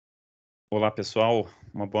Olá, pessoal.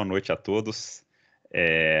 Uma boa noite a todos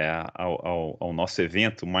ao nosso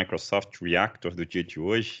evento Microsoft Reactor do dia de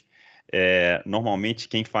hoje. Normalmente,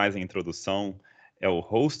 quem faz a introdução é o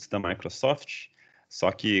host da Microsoft, só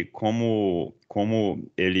que como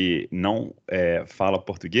ele não fala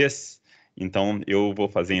português, então eu vou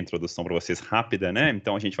fazer a introdução para vocês rápida, né?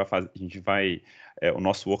 Então, o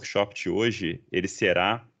nosso workshop de hoje, ele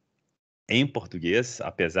será em português,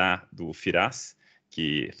 apesar do Firas,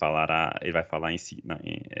 que ele vai falar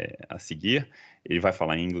a seguir, ele vai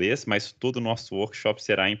falar em inglês, mas todo o nosso workshop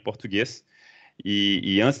será em português.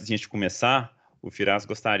 E antes de a gente começar, o Firas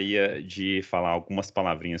gostaria de falar algumas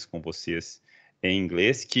palavrinhas com vocês em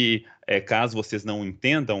inglês, que caso vocês não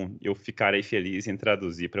entendam, eu ficarei feliz em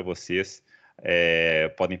traduzir para vocês.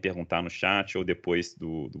 Podem perguntar no chat ou depois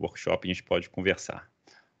do workshop a gente pode conversar.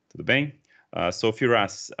 Tudo bem? So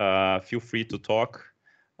Firas, feel free to talk,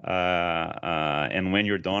 and when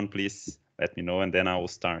you're done, please let me know, and then I will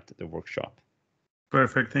start the workshop.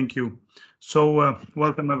 Perfect, thank you. So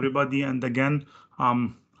welcome everybody, and again, I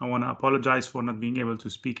want to apologize for not being able to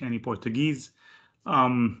speak any Portuguese.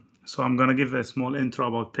 So I'm going to give a small intro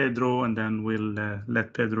about Pedro, and then we'll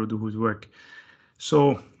let Pedro do his work.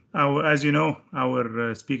 So as you know,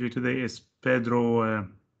 our speaker today is Pedro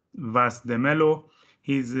Vaz de Melo.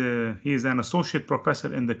 He's an associate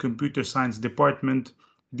professor in the Computer Science Department,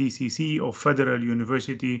 DCC, of Federal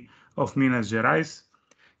University of Minas Gerais.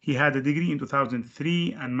 He had a degree in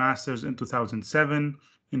 2003 and master's in 2007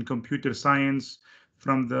 in computer science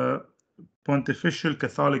from the Pontifical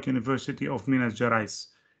Catholic University of Minas Gerais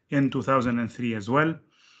in 2003 as well.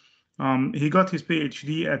 He got his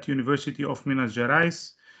PhD at University of Minas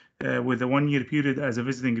Gerais with a one-year period as a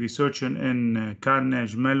visiting researcher in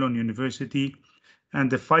Carnegie Mellon University,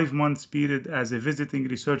 and a 5 months period as a visiting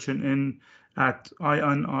researcher at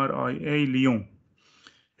INRIA Lyon.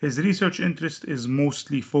 His research interest is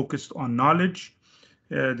mostly focused on knowledge,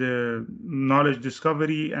 the knowledge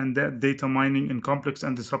discovery, and data mining in complex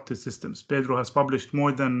and disruptive systems. Pedro has published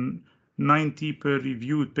more than 90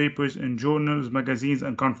 peer-reviewed papers in journals, magazines,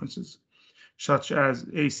 and conferences, such as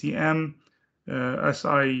ACM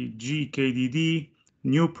SIGKDD,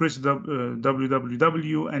 New Press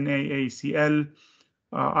WWW, NAACL,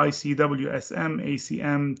 ICWSM,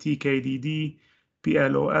 ACM TKDD,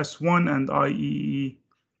 PLOS ONE, and IEEE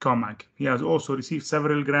Commag. He has also received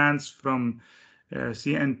several grants from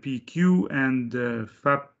CNPq and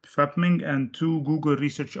FAPMING, and 2 Google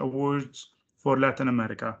Research Awards for Latin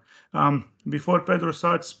America. Before Pedro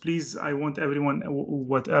starts, please, I want everyone,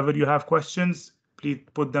 whatever you have questions, please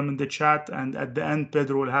put them in the chat, and at the end,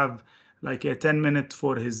 Pedro will have like a 10-minute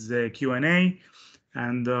for his Q&A,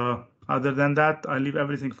 and other than that, I'll leave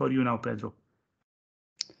everything for you now, Pedro.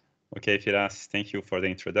 Ok, Firas, thank you for the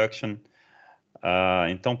introduction.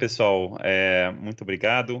 Então, pessoal, muito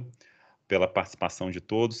obrigado pela participação de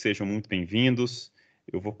todos, sejam muito bem-vindos.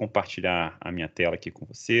 Eu vou compartilhar a minha tela aqui com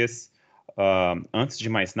vocês. Antes de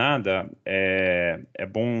mais nada, é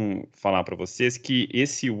bom falar para vocês que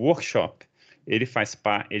esse workshop,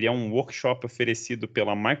 ele é um workshop oferecido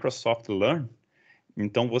pela Microsoft Learn.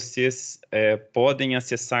 Então, vocês podem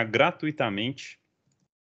acessar gratuitamente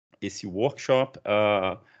esse workshop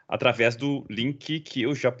através do link que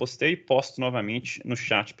eu já postei e posto novamente no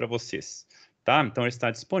chat para vocês. Tá? Então, ele está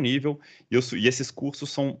disponível e esses cursos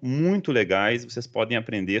são muito legais. Vocês podem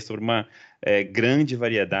aprender sobre uma grande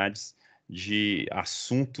variedade de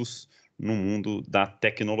assuntos no mundo da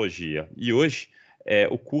tecnologia. E hoje,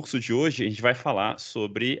 o curso de hoje, a gente vai falar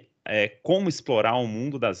sobre como explorar o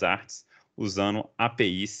mundo das artes usando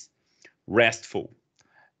APIs Restful,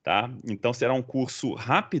 tá? Então, será um curso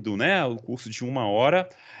rápido, né? Um curso de 1 hora.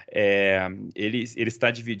 Ele está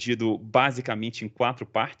dividido basicamente em 4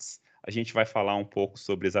 partes. A gente vai falar um pouco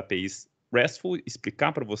sobre as APIs Restful,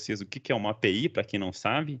 explicar para vocês o que é uma API, para quem não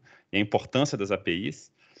sabe, e a importância das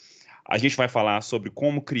APIs. A gente vai falar sobre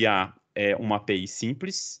como criar uma API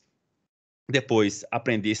simples. Depois,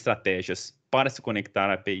 aprender estratégias para se conectar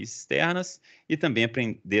a APIs externas e também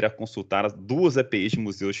aprender a consultar as 2 APIs de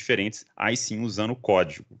museus diferentes, aí sim usando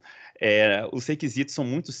código. Os requisitos são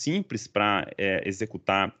muito simples para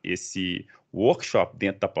executar esse workshop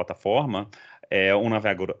dentro da plataforma. Um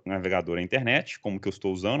navegador à internet, como que eu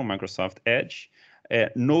estou usando, o Microsoft Edge,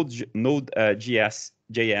 Node.js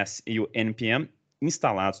e o NPM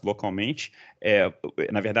instalados localmente.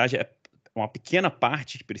 Na verdade, uma pequena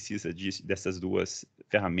parte que precisa dessas 2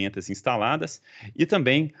 ferramentas instaladas, e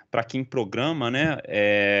também para quem programa, né,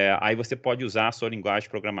 aí você pode usar a sua linguagem de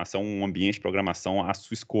programação, um ambiente de programação à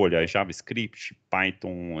sua escolha, JavaScript,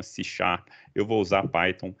 Python, C#. Eu vou usar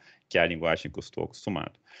Python, que é a linguagem que eu estou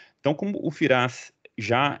acostumado. Então, como o Firas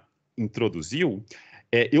já introduziu,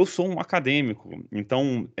 eu sou um acadêmico,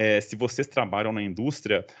 então, se vocês trabalham na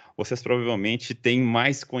indústria, vocês provavelmente têm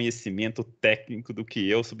mais conhecimento técnico do que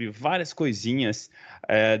eu sobre várias coisinhas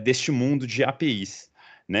deste mundo de APIs,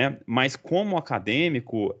 né? Mas como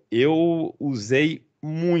acadêmico, eu usei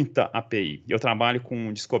muita API. Eu trabalho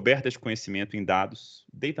com descoberta de conhecimento em dados,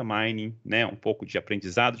 data mining, né? Um pouco de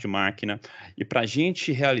aprendizado de máquina, e para a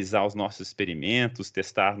gente realizar os nossos experimentos,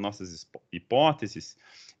 testar nossas hipóteses,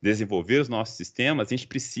 desenvolver os nossos sistemas, a gente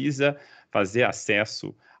precisa fazer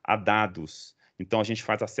acesso a dados. Então, a gente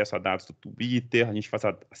faz acesso a dados do Twitter, a gente faz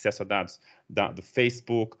acesso a dados do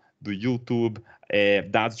Facebook, do YouTube,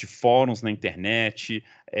 dados de fóruns na internet,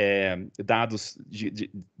 dados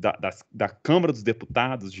da Câmara dos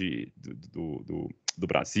Deputados do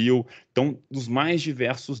Brasil, então, dos mais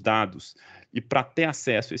diversos dados. E para ter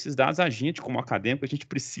acesso a esses dados, a gente, como acadêmico, a gente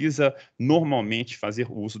precisa normalmente fazer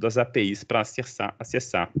uso das APIs para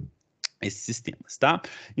acessar esses sistemas, tá?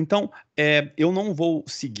 Então, eu não vou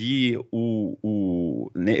seguir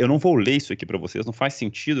né, eu não vou ler isso aqui para vocês, não faz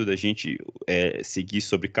sentido da gente seguir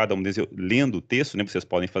sobre cada um deles lendo o texto, né? Vocês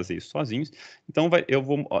podem fazer isso sozinhos. Então,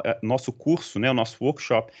 nosso curso, né, o nosso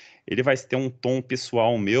workshop, ele vai ter um tom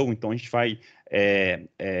pessoal meu, então a gente vai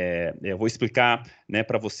eu vou explicar, né,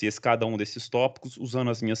 para vocês cada um desses tópicos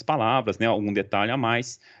usando as minhas palavras, né, algum detalhe a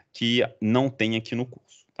mais que não tem aqui no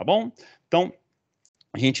curso, tá bom? Então,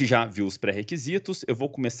 a gente já viu os pré-requisitos, eu vou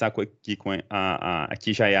começar aqui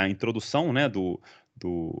aqui já é a introdução, né, do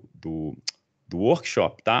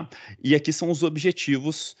workshop, tá? E aqui são os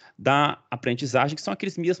objetivos da aprendizagem, que são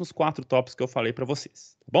aqueles mesmos 4 tópicos que eu falei para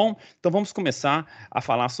vocês, tá bom? Então vamos começar a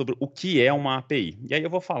falar sobre o que é uma API. E aí eu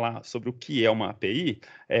vou falar sobre o que é uma API,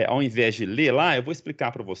 ao invés de ler lá, eu vou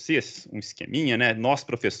explicar para vocês um esqueminha, né? Nós,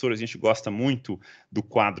 professores, a gente gosta muito do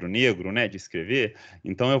quadro negro, né, de escrever,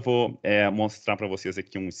 então eu vou mostrar para vocês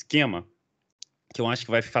aqui um esquema que eu acho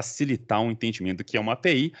que vai facilitar o entendimento do que é uma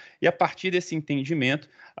API, e a partir desse entendimento,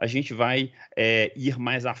 a gente vai ir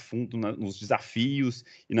mais a fundo nos desafios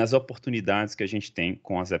e nas oportunidades que a gente tem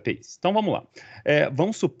com as APIs. Então, vamos lá.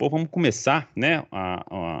 Vamos começar, né,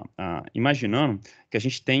 imaginando que a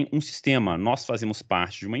gente tem um sistema, nós fazemos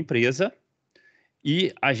parte de uma empresa,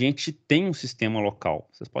 e a gente tem um sistema local.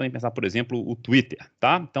 Vocês podem pensar, por exemplo, o Twitter,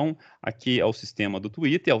 tá? Então, aqui é o sistema do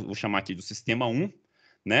Twitter, eu vou chamar aqui do sistema 1,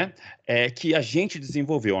 né, que a gente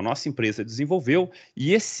desenvolveu, a nossa empresa desenvolveu,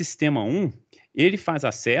 e esse sistema 1, ele faz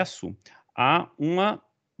acesso a uma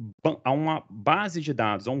base de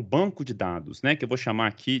dados, a um banco de dados, né, que eu vou chamar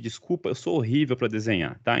aqui, desculpa, eu sou horrível para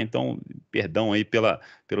desenhar, tá? Então, perdão aí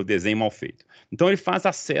pelo desenho mal feito. Então, ele faz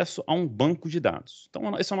acesso a um banco de dados.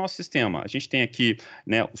 Então, esse é o nosso sistema. A gente tem aqui,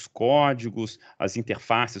 né, os códigos, as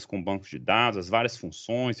interfaces com o banco de dados, as várias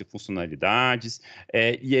funções e funcionalidades,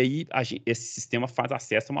 e aí esse sistema faz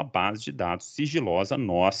acesso a uma base de dados sigilosa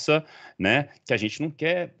nossa, né, que a gente não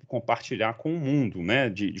quer compartilhar com o mundo, né,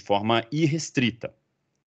 de forma irrestrita.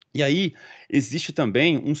 E aí, existe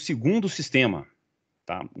também um segundo sistema,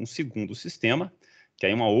 tá? Um segundo sistema, que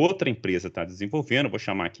aí uma outra empresa está desenvolvendo, vou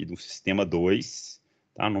chamar aqui do sistema 2,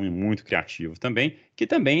 tá? Nome muito criativo também, que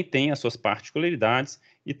também tem as suas particularidades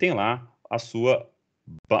e tem lá a sua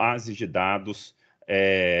base de dados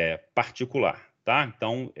particular, tá?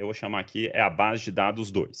 Então, eu vou chamar aqui a base de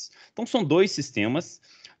dados 2. Então, são 2 sistemas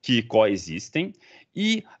que coexistem,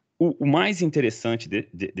 e o mais interessante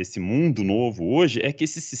desse mundo novo hoje é que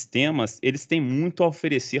esses sistemas, eles têm muito a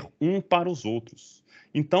oferecer um para os outros.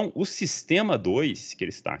 Então, o sistema 2, que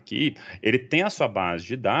ele está aqui, ele tem a sua base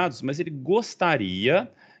de dados, mas ele gostaria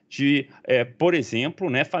de, por exemplo,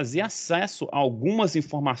 né, fazer acesso a algumas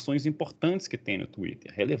informações importantes que tem no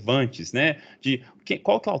Twitter, relevantes, né, de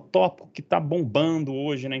qual que é o tópico que está bombando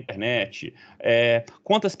hoje na internet,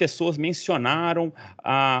 quantas pessoas mencionaram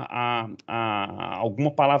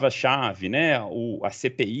alguma palavra-chave, né, a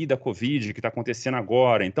CPI da Covid que está acontecendo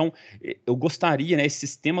agora. Então, eu gostaria, né, esse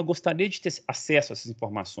sistema gostaria de ter acesso a essas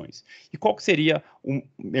informações. E qual que seria o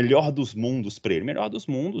melhor dos mundos para ele? O melhor dos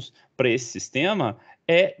mundos para esse sistema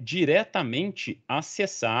é diretamente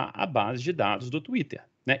acessar a base de dados do Twitter,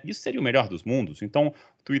 né? Isso seria o melhor dos mundos. Então,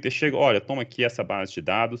 o Twitter chega, olha, toma aqui essa base de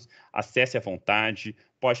dados, acesse à vontade,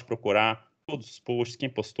 pode procurar todos os posts, quem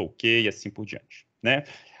postou o quê e assim por diante, né?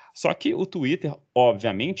 Só que o Twitter,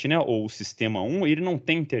 obviamente, né, ou o sistema 1, ele não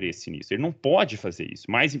tem interesse nisso, ele não pode fazer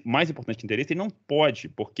isso. Mais importante interesse, ele não pode,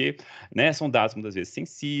 porque, né, são dados muitas vezes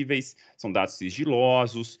sensíveis, são dados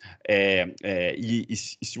sigilosos, e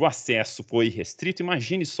se o acesso for irrestrito,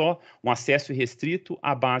 imagine só um acesso irrestrito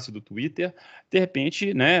à base do Twitter, de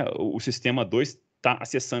repente, né, o sistema 2 está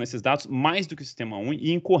acessando esses dados mais do que o sistema 1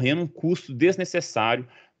 e incorrendo um custo desnecessário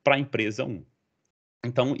para a empresa 1.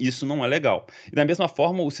 Então, isso não é legal. E da mesma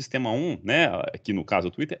forma, o sistema 1, né, aqui no caso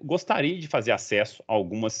do Twitter, gostaria de fazer acesso a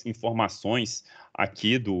algumas informações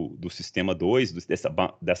aqui do sistema 2,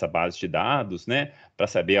 dessa base de dados, né, para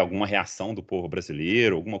saber alguma reação do povo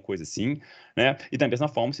brasileiro, alguma coisa assim, né, e da mesma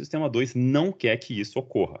forma, o sistema 2 não quer que isso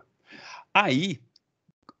ocorra. Aí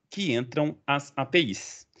que entram as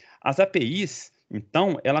APIs. As APIs,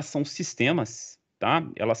 então, elas são sistemas, tá?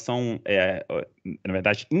 Elas são, na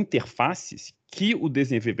verdade, interfaces que o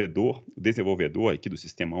desenvolvedor aqui do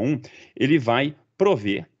sistema 1, ele vai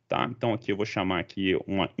prover, tá? Então, aqui eu vou chamar aqui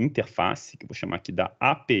uma interface, que eu vou chamar aqui da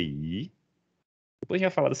API. Depois a gente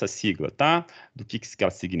vai falar dessa sigla, tá? Do que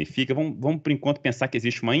ela significa. Vamos, por enquanto, pensar que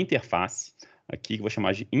existe uma interface aqui, que eu vou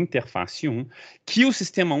chamar de interface 1, que o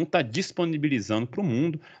sistema 1 está disponibilizando para o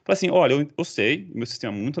mundo. Fala assim, olha, eu sei, meu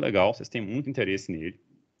sistema é muito legal, vocês têm muito interesse nele.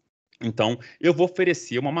 Então, eu vou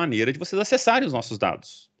oferecer uma maneira de vocês acessarem os nossos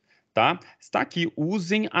dados, tá? Está aqui,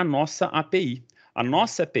 usem a nossa API. A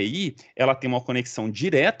nossa API, ela tem uma conexão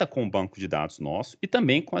direta com o banco de dados nosso e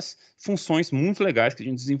também com as funções muito legais que a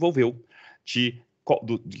gente desenvolveu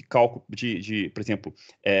por exemplo,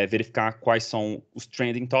 verificar quais são os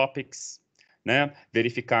trending topics, né?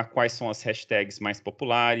 Verificar quais são as hashtags mais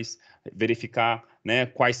populares, verificar, né,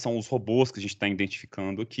 quais são os robôs que a gente está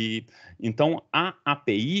identificando aqui. Então, a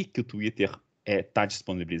API que o Twitter está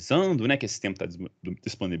disponibilizando, né, que esse sistema está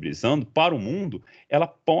disponibilizando para o mundo, ela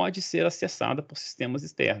pode ser acessada por sistemas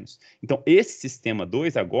externos. Então, esse sistema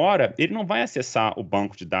 2 agora, ele não vai acessar o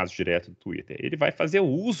banco de dados direto do Twitter, ele vai fazer o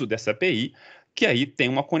uso dessa API, que aí tem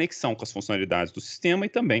uma conexão com as funcionalidades do sistema e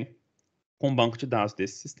também com o banco de dados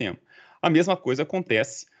desse sistema. A mesma coisa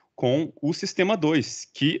acontece com o sistema 2,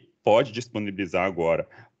 que pode disponibilizar agora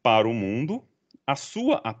para o mundo a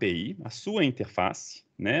sua API, a sua interface,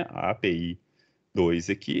 né, a API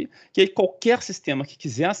 2 aqui, que aí qualquer sistema que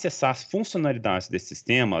quiser acessar as funcionalidades desse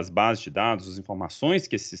sistema, as bases de dados, as informações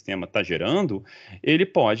que esse sistema está gerando, ele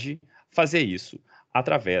pode fazer isso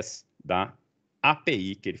através da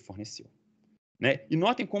API que ele forneceu. Né? E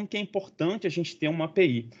notem como que é importante a gente ter uma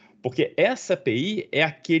API, porque essa API é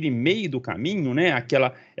aquele meio do caminho, né?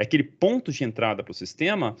 É aquele ponto de entrada para o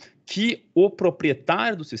sistema que o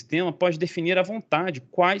proprietário do sistema pode definir à vontade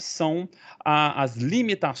quais são as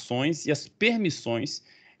limitações e as permissões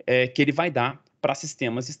que ele vai dar para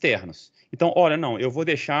sistemas externos. Então, olha, não, eu vou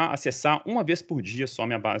deixar acessar uma vez por dia só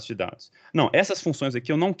minha base de dados. Não, essas funções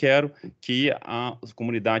aqui eu não quero que a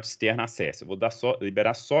comunidade externa acesse. Eu vou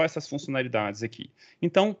liberar só essas funcionalidades aqui.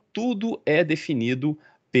 Então, tudo é definido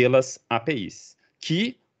pelas APIs,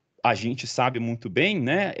 que a gente sabe muito bem,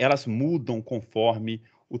 né? Elas mudam conforme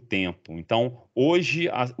o tempo. Então, hoje,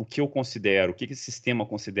 o que eu considero, o que esse sistema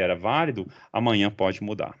considera válido, amanhã pode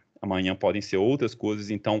mudar. Amanhã podem ser outras coisas,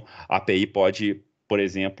 então a API pode, por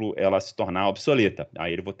exemplo, ela se tornar obsoleta.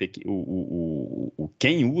 Aí eu vou ter que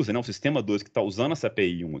quem usa, né, o sistema 2 que está usando essa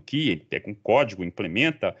API 1 aqui, ele pega um código,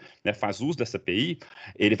 implementa, né, faz uso dessa API,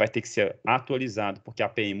 ele vai ter que ser atualizado porque a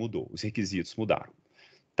API mudou, os requisitos mudaram,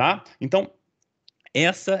 tá? Então,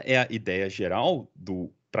 essa é a ideia geral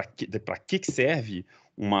para que serve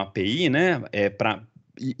uma API, né?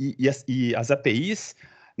 E as APIs,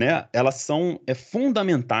 né, elas são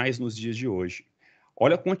fundamentais nos dias de hoje.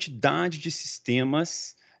 Olha a quantidade de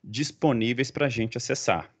sistemas disponíveis para a gente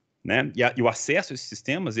acessar, né? E o acesso a esses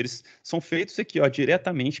sistemas, eles são feitos aqui, ó,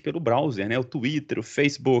 diretamente pelo browser, né? O Twitter, o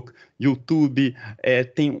Facebook, YouTube,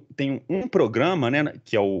 tem um programa, né,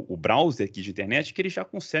 que é o browser aqui de internet, que ele já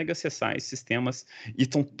consegue acessar esses sistemas e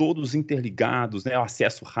estão todos interligados, né? O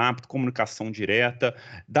acesso rápido, comunicação direta.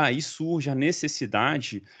 Daí surge a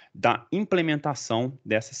necessidade da implementação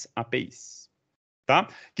dessas APIs. Tá?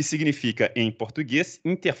 Que significa, em português,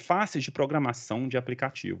 interface de programação de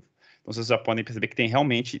aplicativo. Então, vocês já podem perceber que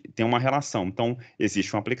realmente tem uma relação. Então,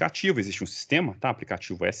 existe um aplicativo, existe um sistema, tá?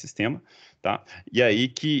 Aplicativo é sistema, tá? E aí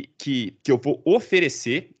que eu vou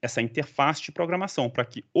oferecer essa interface de programação para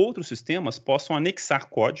que outros sistemas possam anexar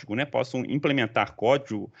código, né? Possam implementar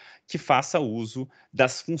código que faça uso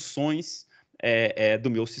das funções do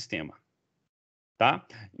meu sistema, tá?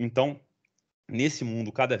 Então, nesse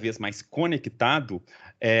mundo cada vez mais conectado,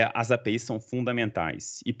 as APIs são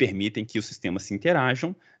fundamentais e permitem que os sistemas se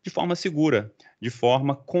interajam de forma segura, de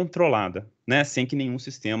forma controlada, né? Sem que nenhum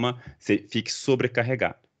sistema fique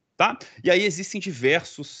sobrecarregado. Tá? E aí existem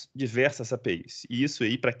diversas APIs. E isso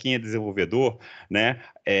aí, para quem é desenvolvedor, né,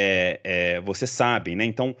 vocês sabem, né?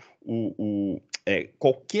 Então,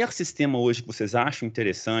 qualquer sistema hoje que vocês acham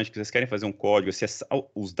interessante, que vocês querem fazer um código, acessar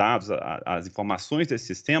os dados, as informações desse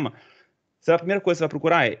sistema, a primeira coisa que você vai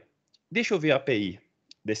procurar deixa eu ver a API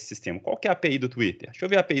desse sistema. Qual que é a API do Twitter? Deixa eu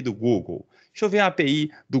ver a API do Google. Deixa eu ver a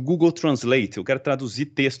API do Google Translate. Eu quero traduzir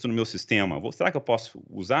texto no meu sistema. Será que eu posso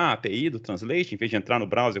usar a API do Translate, em vez de entrar no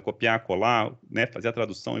browser, copiar, colar, né, fazer a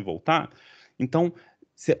tradução e voltar? Então,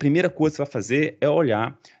 a primeira coisa que você vai fazer é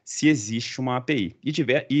olhar se existe uma API.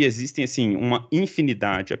 E existem, assim, uma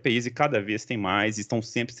infinidade de APIs, e cada vez tem mais, estão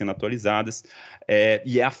sempre sendo atualizadas,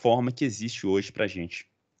 e é a forma que existe hoje para a gente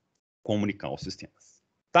comunicar os sistemas.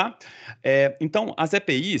 Tá? Então, as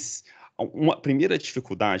APIs, uma primeira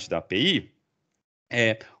dificuldade da API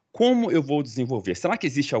é como eu vou desenvolver? Será que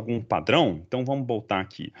existe algum padrão? Então, vamos voltar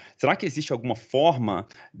aqui. Será que existe alguma forma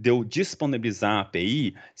de eu disponibilizar a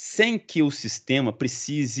API sem que o sistema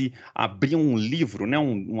precise abrir um livro, né,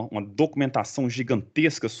 uma documentação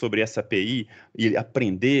gigantesca sobre essa API e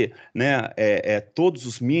aprender, né, todos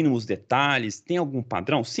os mínimos detalhes? Tem algum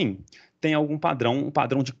padrão? Sim, tem algum padrão, um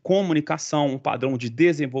padrão de comunicação, um padrão de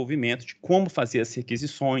desenvolvimento, de como fazer as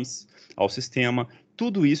requisições ao sistema.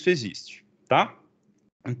 Tudo isso existe, tá?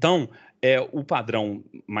 Então, o padrão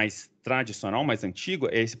mais tradicional, mais antigo,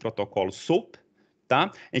 é esse protocolo SOAP,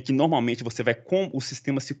 tá? Em que normalmente os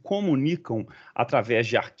sistemas se comunicam através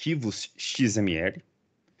de arquivos XML.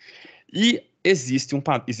 E existe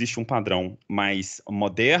um padrão mais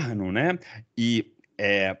moderno, né? E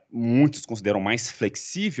muitos consideram mais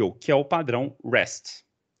flexível, que é o padrão REST,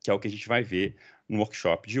 que é o que a gente vai ver no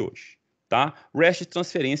workshop de hoje. Tá? REST,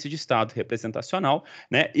 transferência de estado representacional,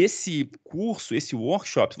 né? Esse curso, esse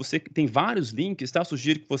workshop, você tem vários links, tá? Eu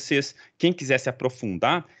sugiro que vocês, quem quiser se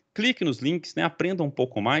aprofundar, clique nos links, né? Aprenda um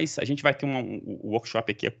pouco mais. A gente vai ter o workshop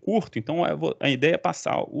aqui é curto, então a ideia é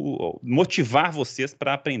motivar vocês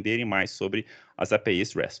para aprenderem mais sobre as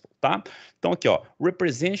APIs Restful, tá? Então aqui, ó,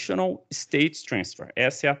 Representational State Transfer,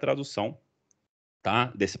 essa é a tradução, tá,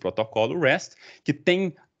 desse protocolo REST, que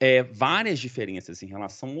tem várias diferenças em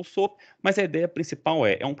relação ao SOAP, mas a ideia principal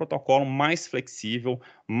é um protocolo mais flexível,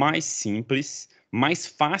 mais simples, mais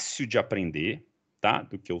fácil de aprender, tá,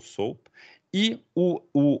 do que o SOAP, e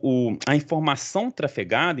a informação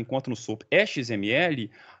trafegada, enquanto no SOAP é XML,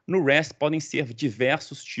 no REST podem ser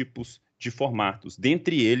diversos tipos de formatos,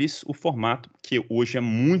 dentre eles o formato que hoje é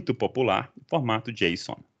muito popular, o formato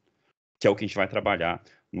JSON, que é o que a gente vai trabalhar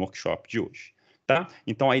no workshop de hoje. Tá?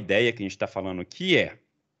 Então, a ideia que a gente está falando aqui é,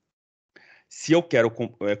 se eu quero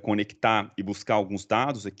conectar e buscar alguns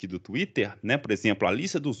dados aqui do Twitter, né, por exemplo, a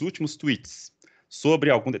lista dos últimos tweets sobre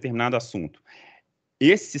algum determinado assunto,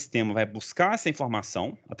 esse sistema vai buscar essa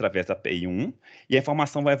informação através da API 1 e a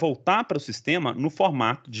informação vai voltar para o sistema no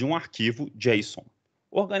formato de um arquivo JSON,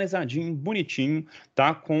 organizadinho, bonitinho,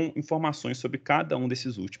 tá, com informações sobre cada um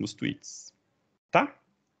desses últimos tweets. Tá?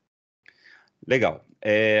 Legal.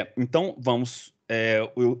 Então, vamos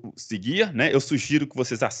seguir, né? Eu sugiro que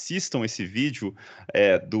vocês assistam esse vídeo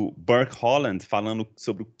do Burke Holland falando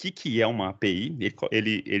sobre o que é uma API.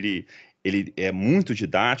 Ele é muito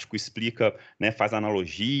didático, explica, né, faz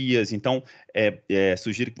analogias. Então,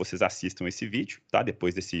 sugiro que vocês assistam esse vídeo, tá?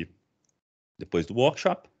 Depois do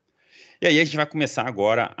workshop. E aí a gente vai começar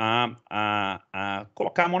agora a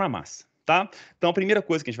colocar a mão na massa, tá? Então, a primeira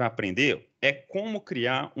coisa que a gente vai aprender é como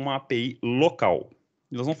criar uma API local.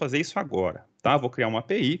 E nós vamos fazer isso agora, tá? Vou criar uma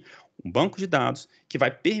API, um banco de dados, que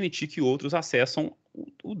vai permitir que outros acessem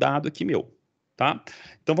o dado aqui meu, tá?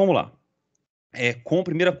 Então, vamos lá.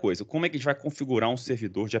 Primeira coisa, como é que a gente vai configurar um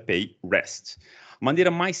servidor de API REST? A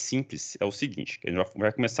maneira mais simples é o seguinte, que a gente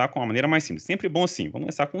vai começar com a maneira mais simples. Sempre bom assim, vamos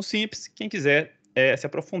começar com o simples. Quem quiser se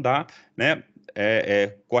aprofundar, né,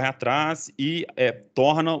 corre atrás e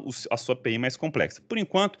torna a sua API mais complexa. Por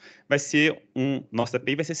enquanto, nossa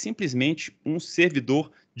API vai ser simplesmente um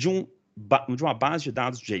servidor de uma base de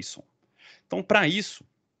dados JSON. Então, para isso,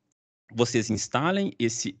 vocês instalem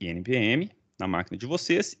esse npm na máquina de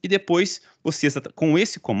vocês e depois vocês, com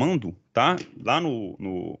esse comando, tá? Lá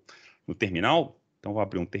no terminal, então vou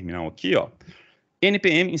abrir um terminal aqui, ó.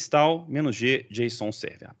 npm install -g JSON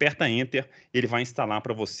server. Aperta Enter, ele vai instalar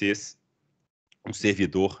para vocês um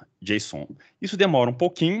servidor JSON. Isso demora um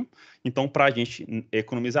pouquinho, então para a gente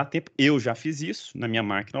economizar tempo, eu já fiz isso na minha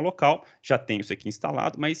máquina local, já tenho isso aqui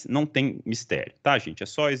instalado, mas não tem mistério, tá, gente? É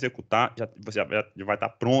só executar, já vai estar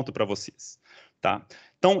pronto para vocês, tá?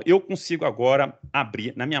 Então, eu consigo agora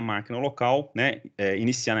abrir na minha máquina local, né,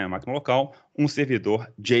 iniciar na minha máquina local, um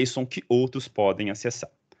servidor JSON que outros podem acessar.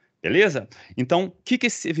 Beleza? Então, o que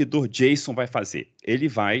esse servidor JSON vai fazer? Ele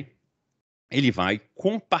vai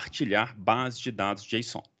compartilhar base de dados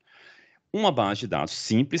JSON. Uma base de dados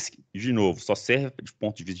simples, de novo, só serve de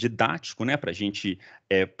ponto de vista didático, né, para a gente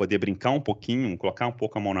poder brincar um pouquinho, colocar um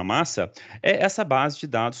pouco a mão na massa, é essa base de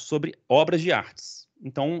dados sobre obras de artes.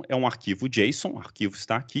 Então, é um arquivo JSON, o arquivo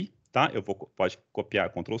está aqui, tá? Pode copiar,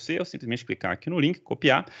 Ctrl C, eu simplesmente clicar aqui no link,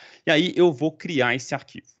 copiar, e aí eu vou criar esse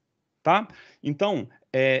arquivo, tá? Então,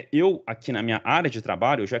 eu aqui na minha área de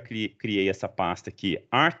trabalho, eu já criei essa pasta aqui,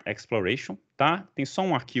 Art Exploration, tá? Tem só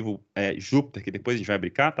um arquivo Jupyter, que depois a gente vai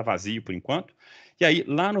brincar, tá vazio por enquanto. E aí,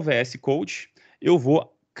 lá no VS Code, eu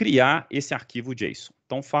vou criar esse arquivo JSON.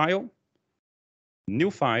 Então, File,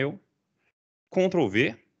 New File, Ctrl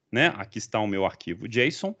V, né? Aqui está o meu arquivo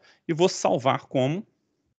JSON, e vou salvar como...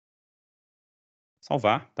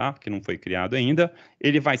 Salvar, tá? Porque não foi criado ainda.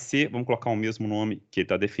 Ele vai ser, vamos colocar o mesmo nome que ele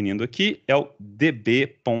está definindo aqui, é o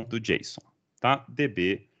db.json, tá?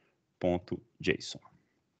 db.json.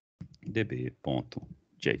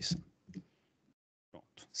 db.json.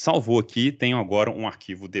 Pronto. Salvou aqui, tenho agora um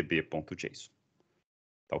arquivo db.json.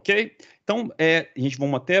 Tá ok? Então, a gente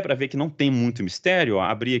vamos até para ver que não tem muito mistério, ó,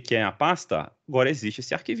 abrir aqui a pasta, agora existe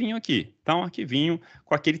esse arquivinho aqui, tá? Um arquivinho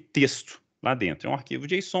com aquele texto lá dentro. É um arquivo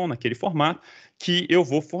JSON, naquele formato, que eu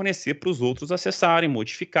vou fornecer para os outros acessarem,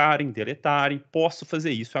 modificarem, deletarem. Posso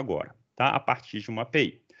fazer isso agora, tá? A partir de uma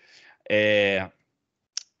API.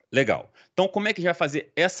 Legal. Então, como é que a gente vai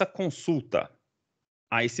fazer essa consulta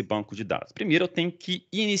a esse banco de dados? Primeiro, eu tenho que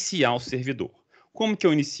iniciar o servidor. Como que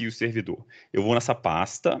eu inicio o servidor? Eu vou nessa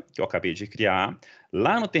pasta que eu acabei de criar,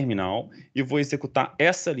 lá no terminal, e vou executar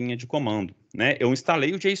essa linha de comando, né? Eu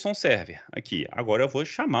instalei o JSON Server aqui. Agora eu vou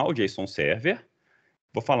chamar o JSON Server,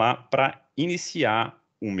 vou falar para iniciar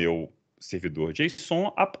o meu servidor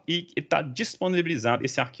JSON e está disponibilizado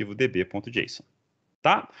esse arquivo db.json,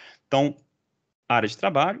 tá? Então, área de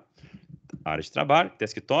trabalho,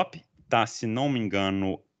 desktop, tá? Se não me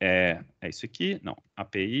engano, é isso aqui, não,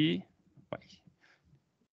 API...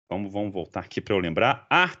 Vamos voltar aqui para eu lembrar.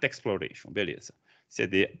 Art Exploration, beleza.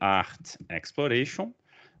 CD Art Exploration.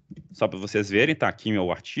 Só para vocês verem, tá aqui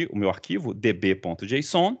o meu arquivo,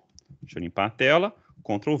 db.json. Deixa eu limpar a tela.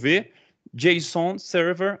 Ctrl V. JSON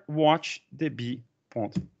Server Watch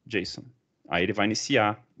db.json. Aí ele vai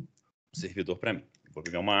iniciar o servidor para mim. Vou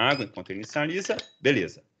beber uma água enquanto ele inicializa.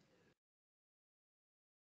 Beleza.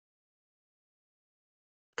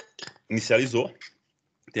 Inicializou.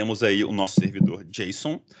 Temos aí o nosso servidor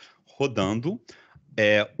JSON rodando.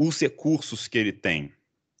 Os recursos que ele tem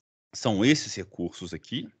são esses recursos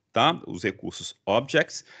aqui, tá? Os recursos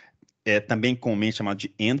objects, também comumente chamado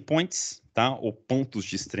de endpoints, tá? Ou pontos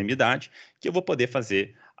de extremidade, que eu vou poder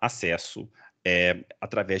fazer acesso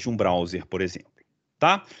através de um browser, por exemplo,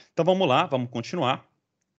 tá? Então vamos lá, vamos continuar.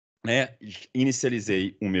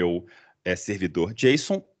 Inicializei o meu servidor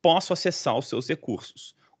JSON, posso acessar os seus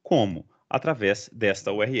recursos. Como? Através desta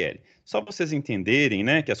URL. Só para vocês entenderem,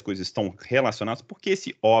 né, que as coisas estão relacionadas. Por que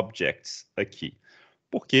esse objects aqui?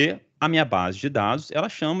 Porque a minha base de dados, ela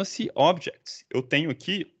chama-se objects. Eu tenho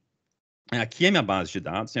aqui é minha base de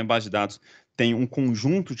dados. Minha base de dados tem um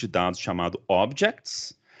conjunto de dados chamado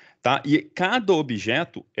objects, tá? E cada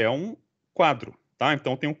objeto é um quadro, tá?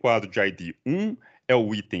 Então tem um quadro de ID 1, é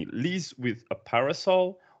o item Liz with a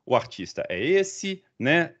Parasol, o artista é esse,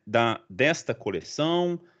 né? Desta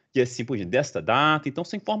coleção, e assim por diante, desta data. Então,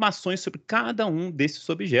 são informações sobre cada um desses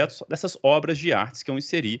objetos, dessas obras de artes que eu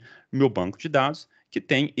inseri no meu banco de dados, que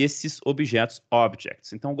tem esses objetos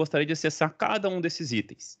objects. Então, eu gostaria de acessar cada um desses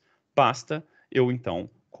itens. Basta eu, então,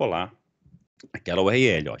 colar aquela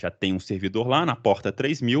URL. Ó. Já tem um servidor lá na porta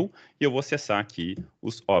 3000 e eu vou acessar aqui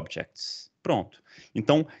os objects. Pronto.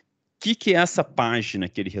 Então, o que é essa página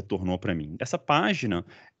que ele retornou para mim? Essa página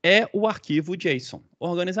é o arquivo JSON,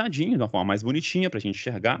 organizadinho, de uma forma mais bonitinha para a gente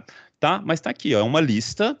enxergar, tá? Mas está aqui, ó, é uma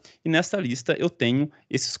lista, e nessa lista eu tenho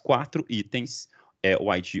esses 4 itens,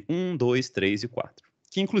 o ID 1, 2, 3 e 4,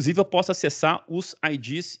 que inclusive eu posso acessar os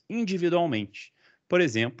IDs individualmente. Por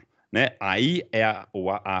exemplo, né, aí é a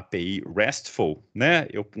API Restful, né?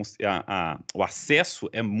 O acesso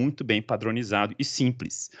é muito bem padronizado e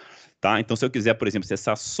simples. Tá? Então, se eu quiser, por exemplo,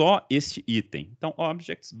 acessar só este item, então,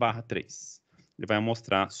 objects/3, ele vai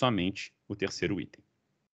mostrar somente o terceiro item.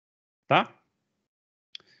 Tá?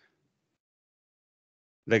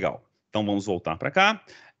 Legal. Então, vamos voltar para cá.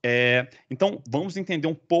 Então, vamos entender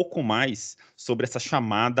um pouco mais sobre essa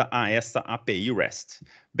chamada a essa API REST.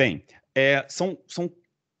 Bem, são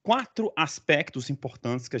 4 aspectos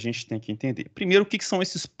importantes que a gente tem que entender. Primeiro, o que são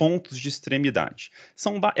esses pontos de extremidade?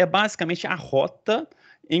 É basicamente a rota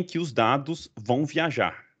em que os dados vão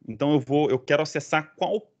viajar. Então, eu quero acessar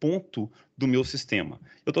qual ponto do meu sistema.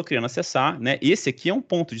 Eu estou querendo acessar, né? Esse aqui é um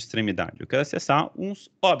ponto de extremidade. Eu quero acessar uns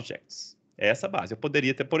objects. É essa base. Eu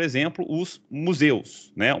poderia ter, por exemplo, os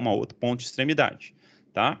museus, né? Uma outra ponto de extremidade,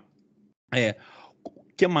 tá? O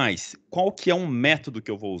que mais? Qual que é um método que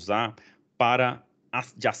eu vou usar para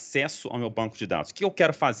de acesso ao meu banco de dados. O que eu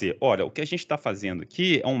quero fazer? Olha, o que a gente está fazendo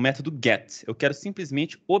aqui é um método get. Eu quero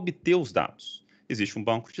simplesmente obter os dados. Existe um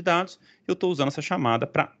banco de dados, eu estou usando essa chamada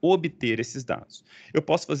para obter esses dados. Eu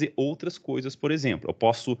posso fazer outras coisas, por exemplo. Eu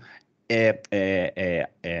posso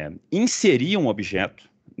inserir um objeto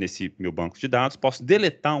nesse meu banco de dados, posso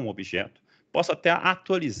deletar um objeto, posso até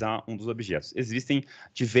atualizar um dos objetos. Existem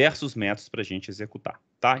diversos métodos para a gente executar,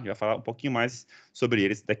 tá? A gente vai falar um pouquinho mais sobre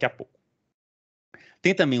eles daqui a pouco.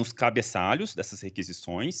 Tem também os cabeçalhos dessas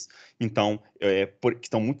requisições, então, que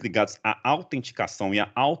estão muito ligados à autenticação e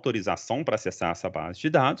à autorização para acessar essa base de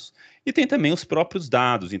dados, e tem também os próprios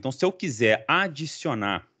dados. Então, se eu quiser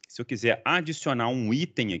adicionar um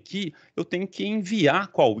item aqui, eu tenho que enviar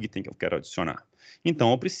qual item que eu quero adicionar. Então,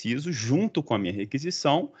 eu preciso, junto com a minha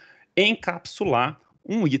requisição, encapsular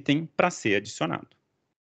um item para ser adicionado.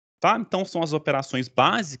 Tá? Então, são as operações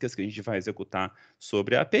básicas que a gente vai executar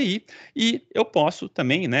sobre a API, e eu posso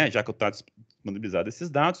também, né, já que eu estou disponibilizado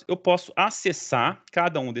esses dados, eu posso acessar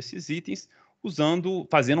cada um desses itens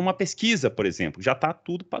fazendo uma pesquisa, por exemplo. Já está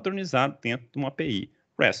tudo padronizado dentro de uma API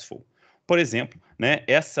Restful. Por exemplo, né,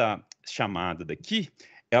 essa chamada daqui,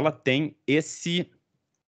 ela tem esse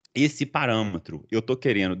parâmetro. Eu estou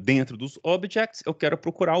querendo, dentro dos objects, eu quero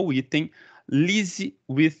procurar o item Lise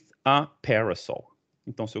with a parasol.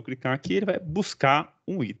 Então, se eu clicar aqui, ele vai buscar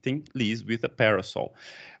um item Lise with a parasol.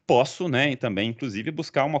 Posso, né, também, inclusive,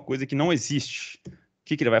 buscar uma coisa que não existe. O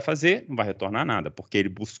que ele vai fazer? Não vai retornar nada, porque ele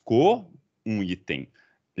buscou um item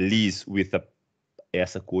Lise with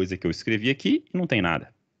essa coisa que eu escrevi aqui e não tem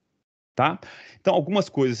nada. Tá? Então, algumas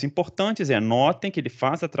coisas importantes notem que ele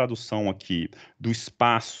faz a tradução aqui do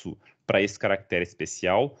espaço para esse caractere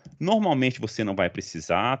especial. Normalmente você não vai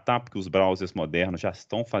precisar, tá? Porque os browsers modernos já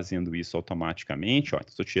estão fazendo isso automaticamente. Ó.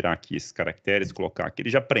 Então, se eu tirar aqui esses caracteres, colocar aqui, ele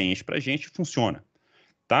já preenche para a gente e funciona,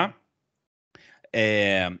 tá?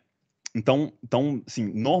 Então,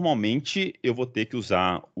 assim, normalmente eu vou ter que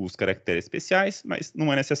usar os caracteres especiais, mas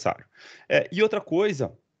não é necessário. E outra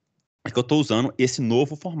coisa é que eu estou usando esse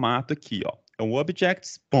novo formato aqui, ó. É um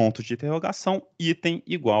objects, ponto de interrogação, item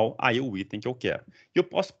igual a o item que eu quero. E eu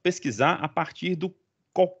posso pesquisar a partir do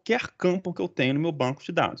qualquer campo que eu tenho no meu banco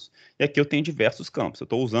de dados. E aqui eu tenho diversos campos. Eu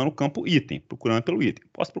estou usando o campo item, procurando pelo item.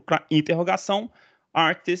 Posso procurar interrogação,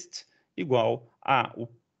 artist, igual a o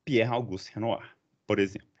Pierre Auguste Renoir, por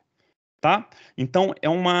exemplo. Tá? Então,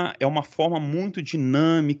 é uma forma muito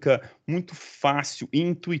dinâmica, muito fácil e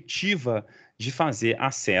intuitiva de fazer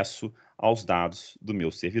acesso aos dados do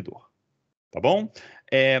meu servidor. Tá bom?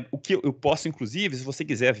 O que eu posso, inclusive, se você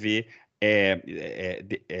quiser ver,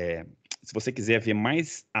 se você quiser ver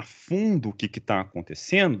mais a fundo o que está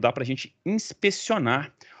acontecendo, dá para a gente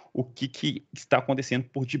inspecionar o que está acontecendo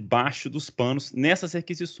por debaixo dos panos nessas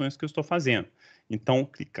requisições que eu estou fazendo. Então,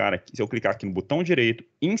 se eu clicar aqui no botão direito,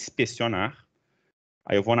 inspecionar,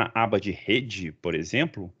 aí eu vou na aba de rede, por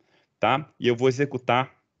exemplo, tá? E eu vou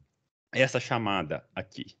executar essa chamada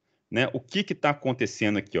aqui, né? O que está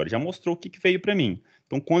acontecendo aqui? Ó? Ele já mostrou o que veio para mim.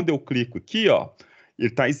 Então, quando eu clico aqui, ó, ele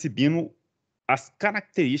está exibindo as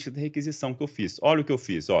características da requisição que eu fiz. Olha o que eu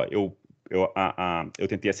fiz, ó. Eu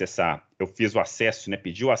tentei acessar, eu fiz o acesso, né?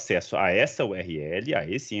 Pedi o acesso a essa URL, a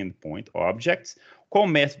esse endpoint objects. Qual o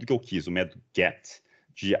método que eu quis? O método get,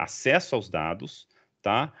 de acesso aos dados,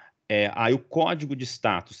 tá? Aí o código de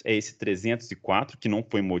status é esse 304, que não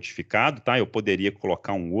foi modificado, tá? Eu poderia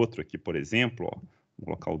colocar um outro aqui, por exemplo, ó. Vou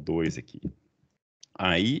colocar o 2 aqui.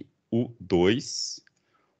 Aí o 2,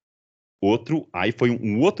 aí foi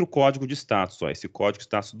um outro código de status, ó, esse código de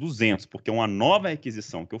status 200, porque é uma nova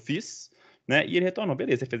requisição que eu fiz, né? E ele retornou,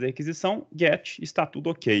 beleza, fez a requisição, get, está tudo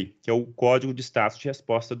ok, que é o código de status de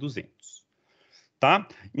resposta 200. Tá?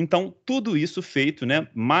 Então, tudo isso feito, né,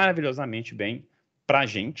 maravilhosamente bem para a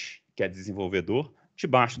gente, que é desenvolvedor,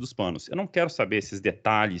 debaixo dos panos. Eu não quero saber esses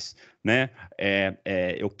detalhes, né?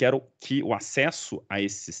 Eu quero que o acesso a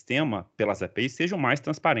esse sistema pelas APIs seja o mais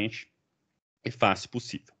transparente e fácil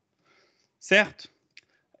possível. Certo?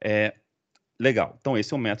 Legal. Então,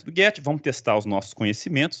 esse é o método get. Vamos testar os nossos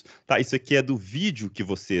conhecimentos. Tá? Isso aqui é do vídeo que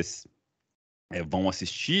vocês vão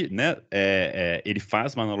assistir, né? Ele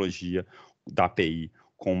faz uma analogia da API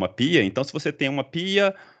com uma pia. Então, se você tem uma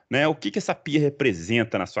pia, né, o que essa pia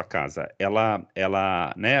representa na sua casa?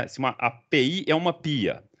 Né, se uma API é uma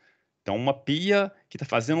pia. Então, uma pia que está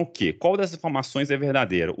fazendo o quê? Qual dessas informações é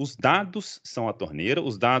verdadeira? Os dados são a torneira,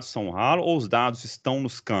 os dados são o ralo ou os dados estão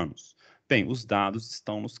nos canos? Bem, os dados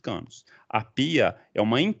estão nos canos. A pia é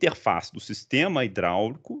uma interface do sistema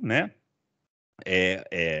hidráulico, né,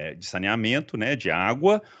 de saneamento, né, de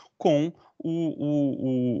água, com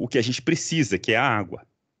o que a gente precisa, que é a água,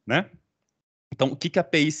 né? Então, o que a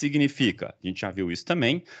API significa? A gente já viu isso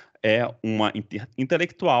também. É uma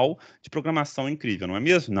intelectual de programação incrível, não é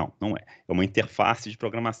mesmo? Não, não é. É uma interface de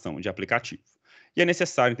programação de aplicativo. E é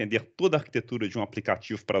necessário entender toda a arquitetura de um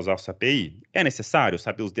aplicativo para usar essa API? É necessário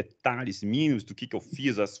saber os detalhes mínimos do que eu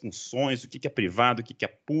fiz, as funções, o que é privado, o que é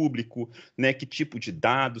público, né? Que tipo de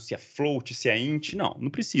dados, se é float, se é int? Não, não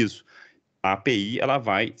preciso. A API ela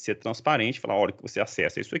vai ser transparente, falar, olha, que você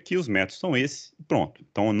acessa isso aqui, os métodos são esses, e pronto.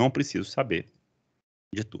 Então, eu não preciso saber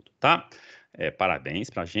de tudo, tá? Parabéns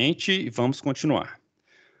para a gente e vamos continuar.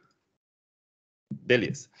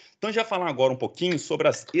 Beleza. Então, já falar agora um pouquinho sobre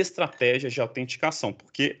as estratégias de autenticação,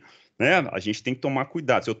 porque, né, a gente tem que tomar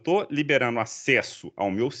cuidado. Se eu estou liberando acesso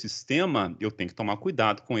ao meu sistema, eu tenho que tomar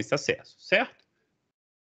cuidado com esse acesso, certo?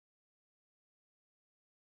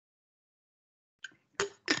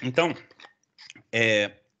 Então,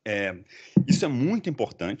 isso é muito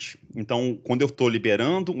importante. Então, quando eu estou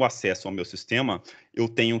liberando o acesso ao meu sistema, eu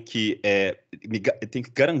tenho que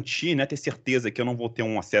garantir, né, ter certeza que eu não vou ter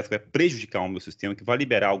um acesso que vai prejudicar o meu sistema, que vai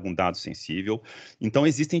liberar algum dado sensível. Então,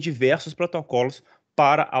 existem diversos protocolos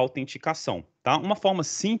para a autenticação, tá? Uma forma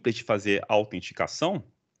simples de fazer a autenticação,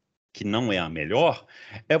 que não é a melhor,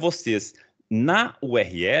 é vocês na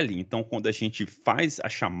URL, então quando a gente faz a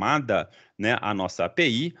chamada, né, à nossa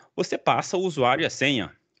API, você passa o usuário e a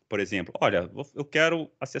senha. Por exemplo, olha, eu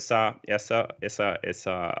quero acessar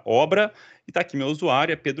essa obra e está aqui meu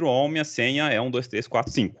usuário, é Pedro O.S, minha senha é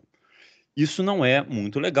 12345. Isso não é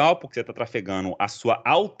muito legal, porque você está trafegando a sua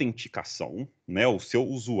autenticação, né, o seu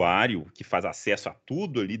usuário que faz acesso a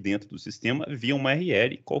tudo ali dentro do sistema via uma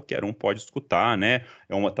URL, qualquer um pode escutar, né?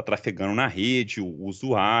 Está trafegando na rede, o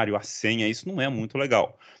usuário, a senha, isso não é muito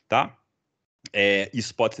legal, tá?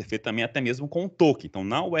 Isso pode ser feito também até mesmo com o token. Então,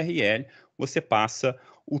 na URL, você passa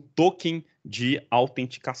o token de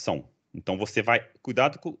autenticação. Então, você vai...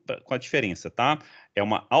 Cuidado com a diferença, tá? É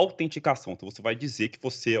uma autenticação. Então, você vai dizer que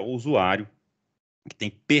você é o usuário que tem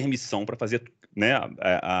permissão para fazer, né,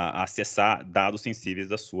 acessar dados sensíveis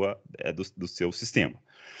do seu sistema.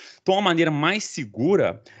 Então, a maneira mais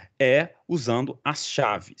segura é usando as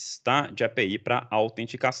chaves, tá, de API para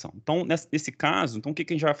autenticação. Então, nesse caso, então, o que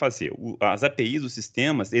a gente vai fazer? As APIs dos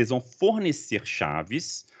sistemas, eles vão fornecer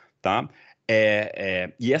chaves, tá?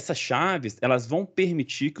 E essas chaves, elas vão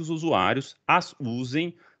permitir que os usuários as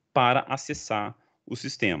usem para acessar o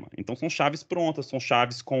sistema. Então, são chaves prontas, são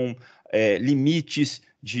chaves com limites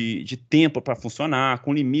de tempo para funcionar,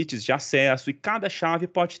 com limites de acesso, e cada chave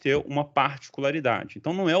pode ter uma particularidade.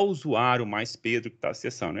 Então, não é o usuário mais Pedro que está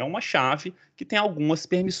acessando, é uma chave que tem algumas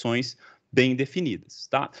permissões bem definidas,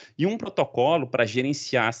 tá? E um protocolo para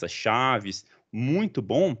gerenciar essas chaves muito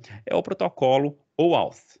bom é o protocolo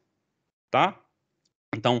OAuth, tá?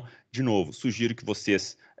 Então, de novo, sugiro que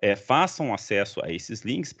vocês façam acesso a esses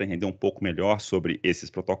links para entender um pouco melhor sobre esses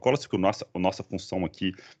protocolos, porque a nossa função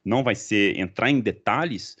aqui não vai ser entrar em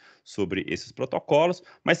detalhes sobre esses protocolos,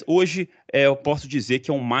 mas hoje eu posso dizer que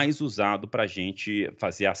é o mais usado para a gente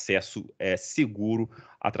fazer acesso seguro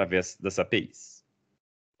através das APIs.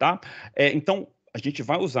 Tá? Então, a gente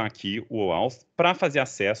vai usar aqui o OAuth para fazer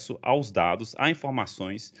acesso aos dados, a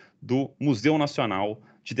informações do Museu Nacional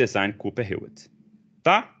de Design Cooper-Hewitt.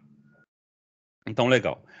 Tá? Então,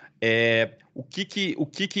 legal. O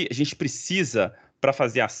que a gente precisa para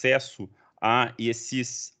fazer acesso a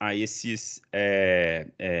esses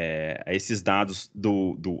dados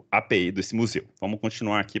do API, desse museu? Vamos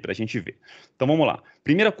continuar aqui para a gente ver. Então, vamos lá.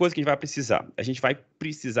 Primeira coisa que a gente vai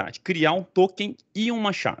precisar de criar um token e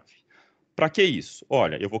uma chave. Para que isso?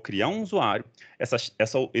 Olha, eu vou criar um usuário,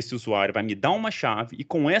 esse usuário vai me dar uma chave, e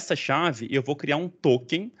com essa chave eu vou criar um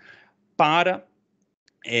token para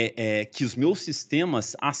que os meus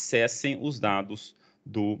sistemas acessem os dados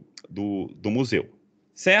do museu,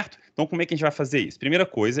 certo? Então, como é que a gente vai fazer isso? Primeira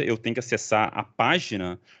coisa, eu tenho que acessar a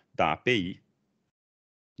página da API.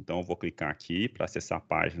 Então, eu vou clicar aqui para acessar a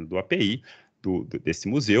página do API, desse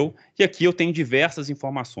museu, e aqui eu tenho diversas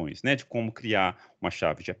informações, né, de como criar uma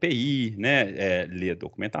chave de API, né, ler a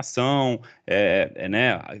documentação,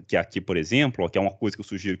 né, que aqui, por exemplo, que é uma coisa que eu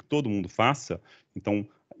sugiro que todo mundo faça. Então,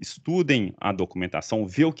 estudem a documentação,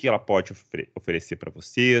 vê o que ela pode oferecer para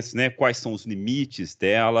vocês, né, quais são os limites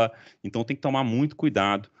dela. Então, tem que tomar muito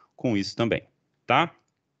cuidado com isso também, tá?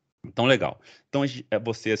 Então, legal. Então,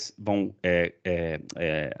 vocês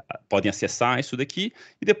podem acessar isso daqui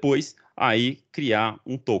e depois aí criar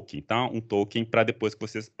um token, tá? Um token para depois que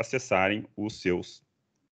vocês acessarem os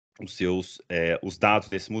dados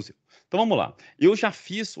desse museu. Então, vamos lá. Eu já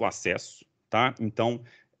fiz o acesso, tá? Então,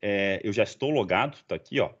 eu já estou logado, tá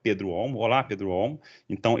aqui, ó, Pedro O.S. Olá, Pedro O.S.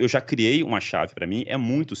 Então, eu já criei uma chave para mim, é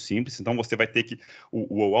muito simples, então você vai ter que...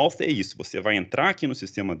 O OAuth é isso, você vai entrar aqui no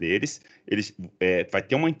sistema deles, vai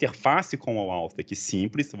ter uma interface com o OAuth aqui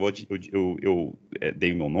simples, eu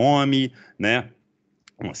dei o meu nome, né,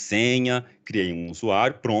 uma senha, criei um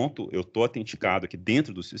usuário, pronto, eu estou autenticado aqui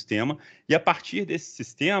dentro do sistema, e a partir desse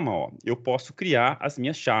sistema, ó, eu posso criar as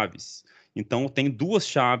minhas chaves. Então, eu tenho duas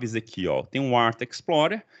chaves aqui, ó. Tem o Art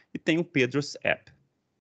Explorer e tem o Pedro O.S App.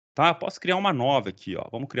 Tá? Eu posso criar uma nova aqui, ó.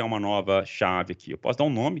 Vamos criar uma nova chave aqui. Eu posso dar um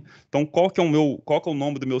nome. Então, qual que é o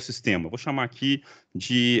nome do meu sistema? Eu vou chamar aqui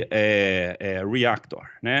de Reactor,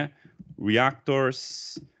 né?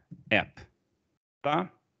 Reactors App, tá?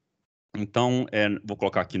 Então, vou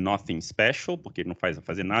colocar aqui Nothing Special, porque ele não vai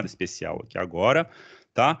fazer nada especial aqui agora,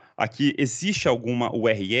 tá? Aqui existe alguma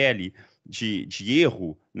URL de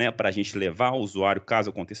erro, né, para a gente levar o usuário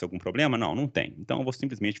caso aconteça algum problema? Não, não tem. Então, eu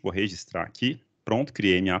simplesmente vou registrar aqui. Pronto,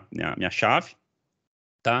 criei minha chave,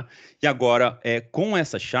 tá? E agora, com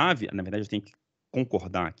essa chave, na verdade, eu tenho que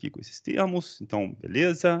concordar aqui com esses termos. Então,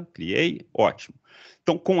 beleza, criei, ótimo.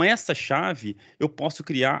 Então, com essa chave, eu posso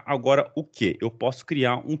criar agora o quê? Eu posso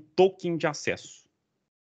criar um token de acesso.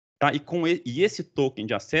 Tá? E esse token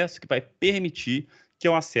de acesso que vai permitir que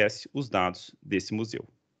eu acesse os dados desse museu.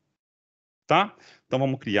 Tá? Então,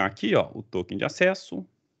 vamos criar aqui, ó, o token de acesso.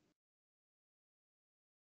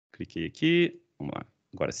 Cliquei aqui, vamos lá,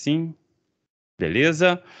 agora sim.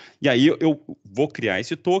 Beleza? E aí eu vou criar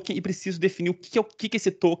esse token e preciso definir o que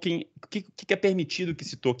esse token, o que é permitido que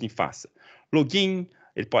esse token faça. Login,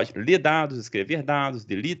 ele pode ler dados, escrever dados,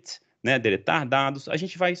 delete, né, deletar dados. A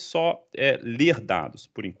gente vai só ler dados,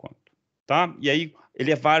 por enquanto. Tá? E aí,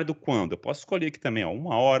 ele é válido quando? Eu posso escolher aqui também, ó, 1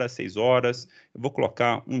 hora, 6 horas. Eu vou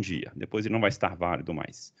colocar 1 dia. Depois ele não vai estar válido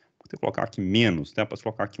mais. Vou colocar aqui menos, né? Posso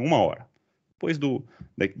colocar aqui 1 hora. Depois do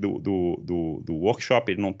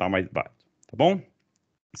workshop, ele não está mais válido. Tá bom?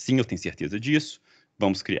 Sim, eu tenho certeza disso.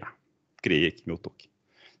 Vamos criar. Criei aqui meu token.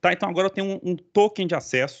 Tá, então agora eu tenho um token de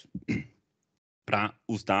acesso para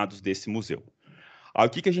os dados desse museu. Aí, o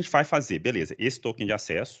que a gente vai fazer? Beleza, esse token de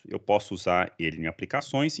acesso, eu posso usar ele em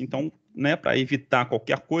aplicações, então, né, para evitar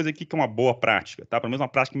qualquer coisa, o que é uma boa prática, tá? Pelo menos uma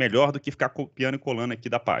prática melhor do que ficar copiando e colando aqui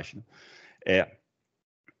da página.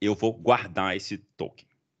 Eu vou guardar esse token.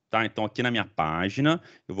 Tá? Então, aqui na minha página,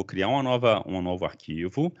 eu vou criar um novo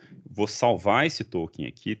arquivo, vou salvar esse token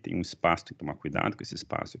aqui, tem um espaço, tem que tomar cuidado com esse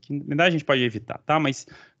espaço aqui. Na verdade, a gente pode evitar, tá? Mas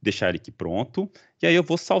deixar ele aqui pronto, e aí eu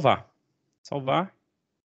vou salvar. Salvar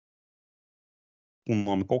com um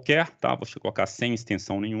nome qualquer, tá? Vou colocar sem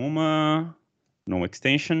extensão nenhuma, no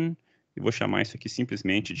extension, e vou chamar isso aqui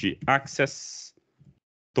simplesmente de access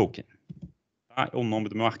token. Tá? É o nome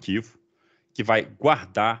do meu arquivo, que vai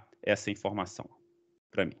guardar essa informação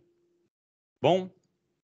para mim. Bom?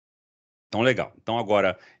 Então, legal. Então,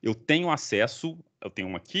 agora, eu tenho acesso, eu tenho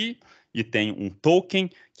um aqui, e tenho um token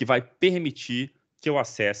que vai permitir que eu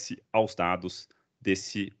acesse aos dados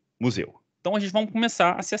desse museu. Então, a gente vai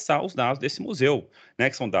começar a acessar os dados desse museu, né,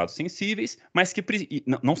 que são dados sensíveis, mas que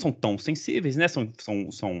não são tão sensíveis, né,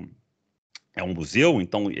 é um museu,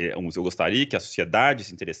 então o museu gostaria que a sociedade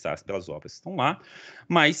se interessasse pelas obras que estão lá,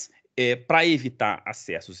 mas para evitar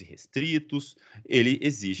acessos irrestritos, ele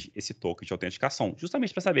exige esse token de autenticação,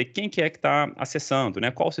 justamente para saber quem que é que está acessando, né?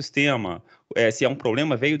 Qual o sistema, se é um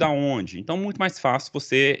problema, veio da onde. Então, muito mais fácil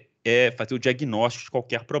você fazer o diagnóstico de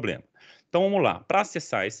qualquer problema. Então, vamos lá. Para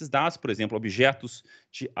acessar esses dados, por exemplo, objetos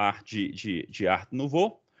de arte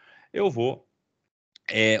nouveau, eu vou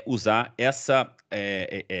usar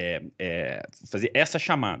fazer essa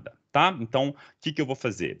chamada, tá? Então, o que eu vou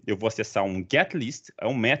fazer? Eu vou acessar um getList, é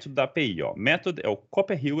um método da API, ó. Método é o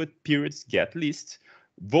Copperhead Periods getList.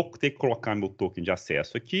 Vou ter que colocar meu token de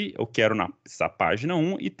acesso aqui. Eu quero nessa página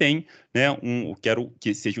 1 e tem, né, eu quero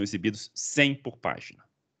que sejam exibidos 100 por página.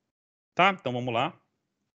 Tá? Então, vamos lá.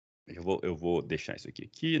 Eu vou deixar isso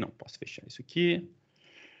aqui. Não posso fechar isso aqui.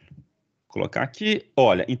 Colocar aqui,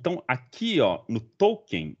 olha, então aqui, ó, no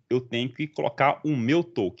token, eu tenho que colocar o meu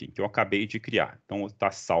token, que eu acabei de criar. Então,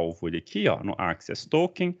 está salvo ele aqui, ó, no Access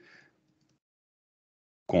Token,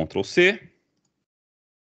 Ctrl C.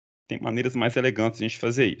 Tem maneiras mais elegantes de a gente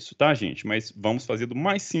fazer isso, tá, gente? Mas vamos fazer do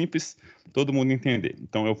mais simples, todo mundo entender.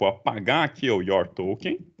 Então, eu vou apagar aqui o Your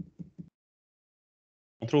Token,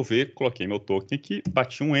 Ctrl V, coloquei meu token aqui,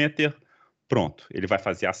 bati um Enter, pronto. Ele vai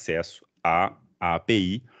fazer acesso à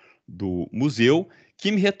API do museu,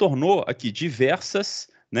 que me retornou aqui diversos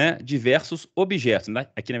objetos, né?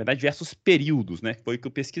 Aqui, na verdade, diversos períodos, né? Foi o que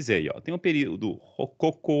eu pesquisei, ó. Tem o período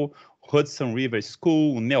Rococo, Hudson River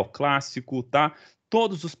School, Neoclássico, tá?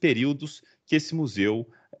 Todos os períodos que esse museu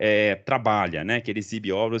trabalha, né? Que ele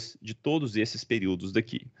exibe obras de todos esses períodos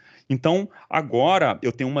daqui. Então, agora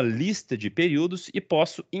eu tenho uma lista de períodos e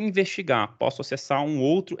posso investigar, posso acessar um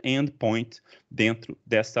outro endpoint dentro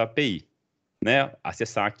dessa API, né?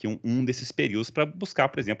 Acessar aqui um desses períodos para buscar,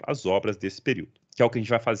 por exemplo, as obras desse período, que é o que a gente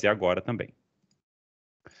vai fazer agora também.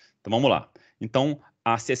 Então, vamos lá. Então,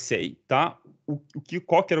 acessei, tá?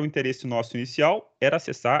 Qual que era o interesse nosso inicial? Era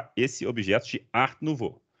acessar esse objeto de arte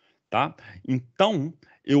nouveau, tá? Então,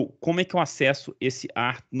 como é que eu acesso esse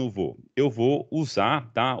arte nouveau? Eu vou usar,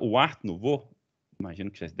 tá? O arte nouveau,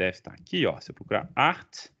 imagino que já deve estar aqui, ó. Se eu procurar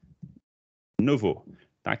arte nouveau,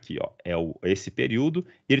 tá aqui, ó. Esse período,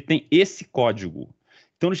 e ele tem esse código.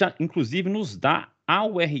 Então, ele já, inclusive, nos dá a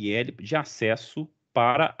URL de acesso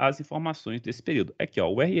para as informações desse período. Aqui, ó, a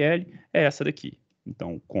URL é essa daqui.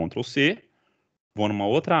 Então, Ctrl C, vou numa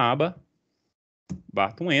outra aba,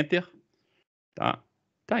 bato um Enter, tá?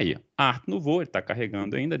 Tá aí, Arte Nouveau, ele está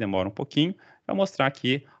carregando ainda, demora um pouquinho, para mostrar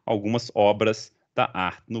aqui algumas obras da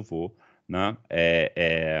Arte Nouveau, né?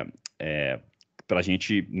 Para a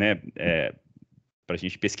gente, né, para a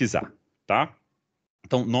gente pesquisar, tá?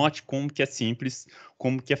 Então, note como que é simples,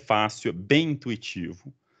 como que é fácil, bem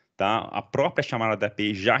intuitivo, tá? A própria chamada da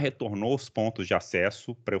API já retornou os pontos de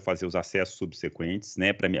acesso para eu fazer os acessos subsequentes,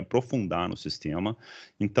 né? Para me aprofundar no sistema.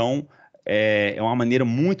 Então, é uma maneira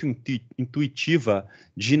muito intuitiva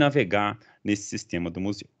de navegar nesse sistema do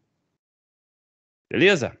museu.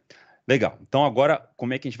 Beleza? Legal. Então, agora,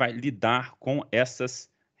 como é que a gente vai lidar com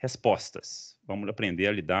essas respostas? Vamos aprender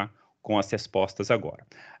a lidar com as respostas agora.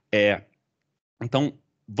 Então,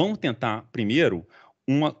 vamos tentar primeiro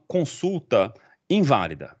uma consulta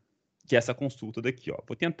inválida, que é essa consulta daqui, ó.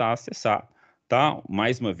 Vou tentar acessar, tá?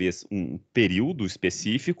 Mais uma vez, um período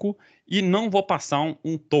específico e não vou passar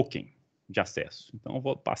um token de acesso. Então, eu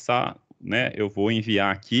vou passar, né? Eu vou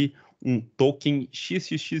enviar aqui um token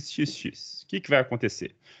XXXXX. O que vai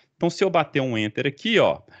acontecer? Então, se eu bater um Enter aqui,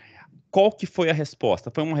 ó, qual que foi a resposta?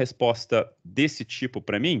 Foi uma resposta desse tipo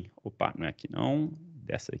para mim? Opa, não é aqui não,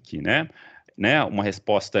 dessa aqui, né? Uma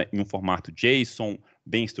resposta em um formato JSON,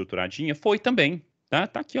 bem estruturadinha? Foi também, tá?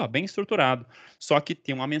 Tá aqui, ó, bem estruturado. Só que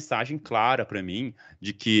tem uma mensagem clara para mim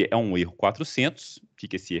de que é um erro 400. O que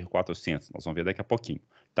é esse erro 400? Nós vamos ver daqui a pouquinho,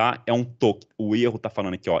 tá? É um token, o erro tá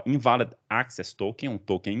falando aqui, ó, invalid access token, um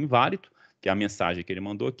token inválido, que é a mensagem que ele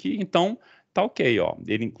mandou aqui. Então, tá ok, ó.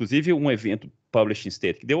 Ele, inclusive, um evento publishing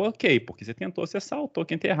state que deu ok, porque você tentou acessar o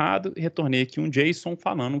token errado e retornei aqui um JSON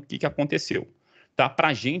falando o que aconteceu. Tá? Para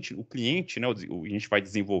a gente, o cliente, né, a gente vai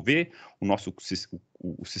desenvolver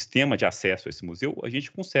o sistema de acesso a esse museu, a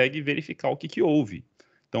gente consegue verificar o que houve.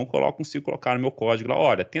 Então, eu consigo colocar no meu código lá,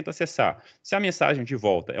 olha, tenta acessar. Se a mensagem de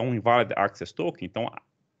volta é um invalid access token, então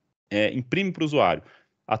imprime para o usuário,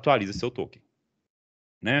 atualiza seu token.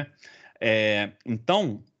 Né?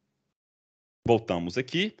 Então, voltamos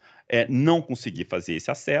aqui, não consegui fazer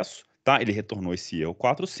esse acesso, tá? Ele retornou esse erro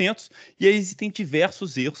 400, e aí existem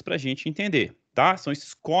diversos erros para a gente entender, tá? São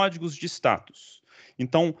esses códigos de status.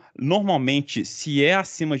 Então, normalmente, se é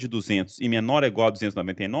acima de 200 e menor ou igual a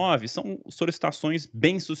 299, são solicitações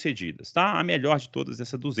bem-sucedidas, tá? A melhor de todas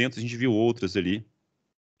essa 200, a gente viu outras ali,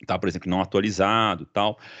 tá? Por exemplo, não atualizado,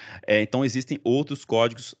 tal. Então, existem outros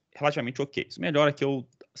códigos relativamente ok. O melhor aqui é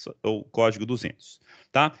o código 200.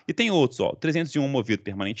 Tá? E tem outros, ó, 301 movido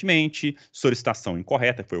permanentemente, solicitação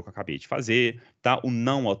incorreta, que foi o que eu acabei de fazer, tá? O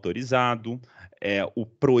não autorizado, o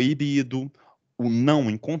proibido, o não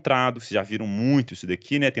encontrado, vocês já viram muito isso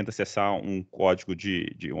daqui, né? Tenta acessar um código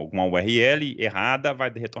de alguma URL errada, vai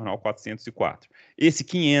retornar o 404. Esse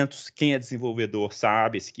 500, quem é desenvolvedor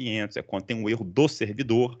sabe, esse 500 é quando tem um erro do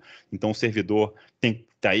servidor, então o servidor tem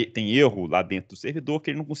erro lá dentro do servidor que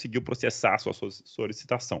ele não conseguiu processar a sua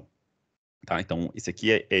solicitação. Tá? Então, esse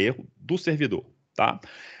aqui é erro do servidor. Tá?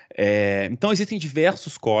 Então, existem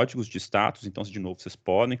diversos códigos de status. Então, de novo, vocês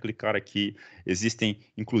podem clicar aqui. Existem,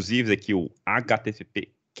 inclusive, aqui o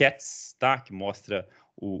HTTP cats, tá? Que mostra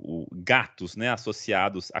o gatos, né,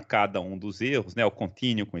 associados a cada um dos erros, né? O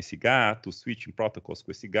continue com esse gato, o switching protocols com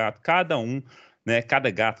esse gato. Cada um, né, cada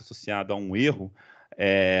gato associado a um erro,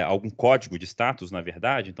 algum código de status, na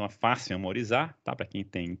verdade. Então, é fácil memorizar, tá? Para quem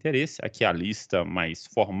tem interesse. Aqui é a lista mais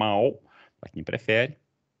formal, para quem prefere,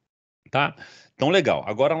 tá? Então, legal.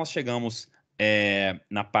 Agora nós chegamos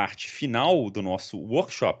na parte final do nosso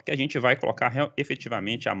workshop, que a gente vai colocar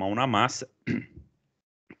efetivamente a mão na massa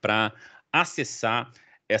para acessar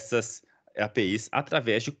essas APIs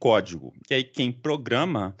através de código. E aí, quem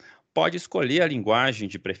programa pode escolher a linguagem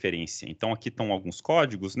de preferência. Então, aqui estão alguns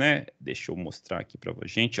códigos, né? Deixa eu mostrar aqui para a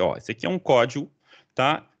gente. Ó, esse aqui é um código,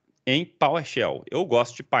 tá? Em PowerShell. Eu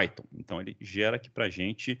gosto de Python, então ele gera aqui para a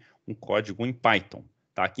gente um código em Python,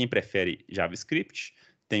 tá? Quem prefere JavaScript,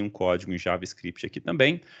 tem um código em JavaScript aqui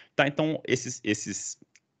também, tá? Então, esses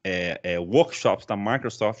workshops da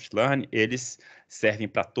Microsoft Learn, eles servem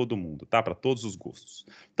para todo mundo, tá? Para todos os gostos.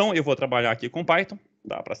 Então, eu vou trabalhar aqui com Python,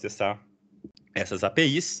 tá? Para acessar essas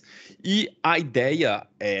APIs, e a ideia,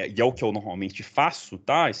 e é o que eu normalmente faço,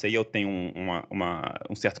 tá? Isso aí eu tenho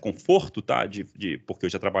um certo conforto, tá? Porque eu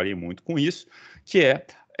já trabalhei muito com isso, que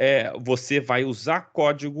você vai usar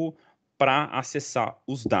código para acessar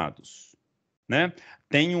os dados, né?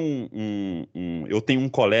 Tem eu tenho um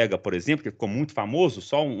colega, por exemplo, que ficou muito famoso,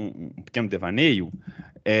 só um pequeno devaneio,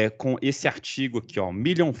 com esse artigo aqui, ó,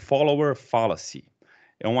 Million Follower Fallacy.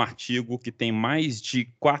 É um artigo que tem mais de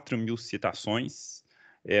 4.000 citações,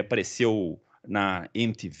 apareceu na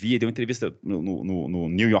MTV, deu entrevista no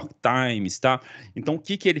New York Times, tá? Então, o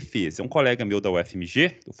que ele fez? É um colega meu da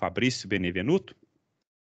UFMG, o Fabrício Benevenuto,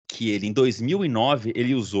 que ele, em 2009,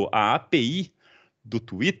 ele usou a API do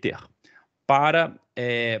Twitter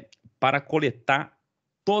para coletar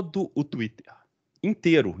todo o Twitter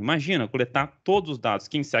inteiro. Imagina, coletar todos os dados,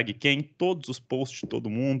 quem segue quem, todos os posts de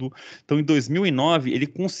todo mundo. Então, em 2009, ele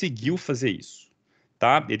conseguiu fazer isso,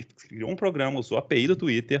 tá? Ele criou um programa, usou a API do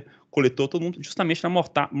Twitter, coletou todo mundo justamente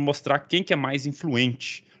para mostrar quem que é mais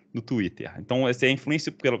influente no Twitter. Então, essa é a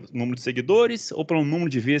influência pelo número de seguidores ou pelo número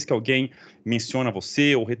de vezes que alguém menciona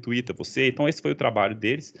você ou retweeta você. Então, esse foi o trabalho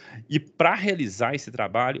deles. E para realizar esse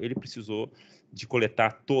trabalho, ele precisou de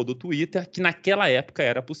coletar todo o Twitter, que naquela época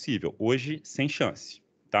era possível. Hoje, sem chance,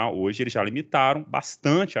 tá? Hoje eles já limitaram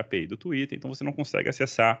bastante a API do Twitter, então você não consegue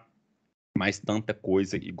acessar mais tanta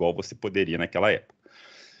coisa igual você poderia naquela época.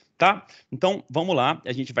 Tá? Então, vamos lá.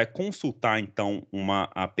 A gente vai consultar, então, uma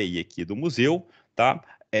API aqui do museu, tá?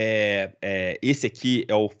 Esse aqui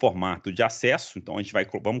é o formato de acesso, então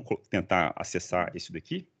vamos tentar acessar esse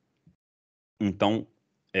daqui. Então,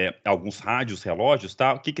 alguns rádios, relógios,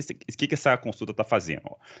 tá? O que essa consulta está fazendo?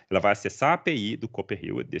 Ó? Ela vai acessar a API do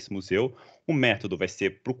Copperhill, desse museu. O método vai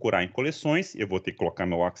ser procurar em coleções. Eu vou ter que colocar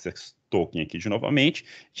meu Access Token aqui de novamente.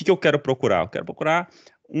 O que eu quero procurar? Eu quero procurar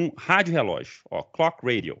um rádio relógio, ó, Clock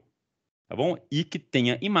Radio, tá bom? E que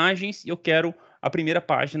tenha imagens, e eu quero a primeira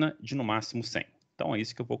página de no máximo 100. Então, é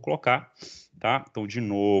isso que eu vou colocar, tá? Então, de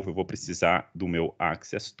novo, eu vou precisar do meu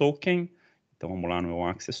Access Token. Então, vamos lá no meu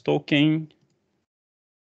Access Token.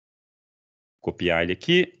 Copiar ele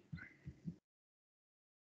aqui.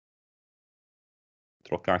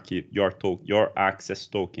 Trocar aqui your access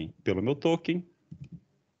token pelo meu token.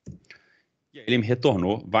 E aí ele me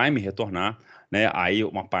retornou, vai me retornar, né? Aí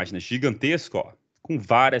uma página gigantesca, ó, com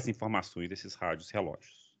várias informações desses rádios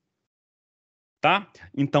relógios. Tá?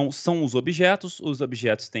 Então, são os objetos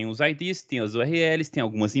têm os IDs, têm as URLs, tem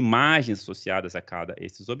algumas imagens associadas a cada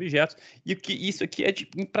esses objetos, e isso aqui é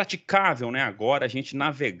impraticável, né? Agora, a gente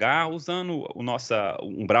navegar usando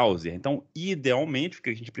um browser. Então, idealmente, o que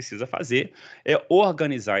a gente precisa fazer é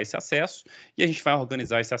organizar esse acesso, e a gente vai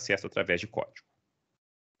organizar esse acesso através de código.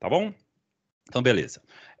 Tá bom? Então, beleza.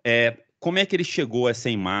 Como é que ele chegou a essa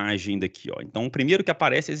imagem daqui? Ó? Então, o primeiro que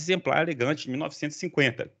aparece é esse exemplar elegante de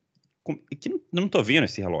 1950, que não estou vendo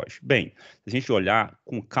esse relógio. Bem, se a gente olhar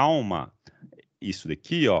com calma isso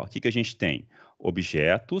daqui, ó, o que a gente tem?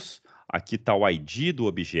 Objetos, aqui está o ID do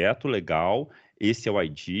objeto, legal, esse é o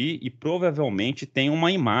ID, e provavelmente tem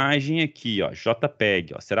uma imagem aqui, ó,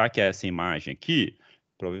 JPEG, ó. Será que é essa imagem aqui?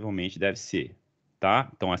 Provavelmente deve ser,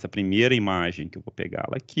 tá? Então, essa primeira imagem que eu vou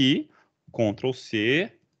pegá-la aqui,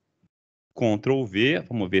 Ctrl+C, Ctrl+V,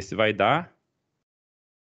 vamos ver se vai dar.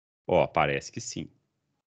 Ó, parece que sim.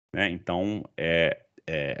 Né? Então, é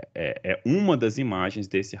uma das imagens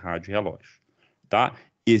desse rádio relógio, tá?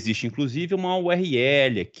 Existe, inclusive, uma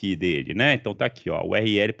URL aqui dele, né? Então, tá aqui, ó, a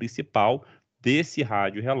URL principal desse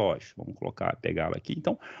rádio relógio. Vamos pegá-la aqui.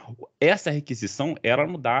 Então, essa requisição, ela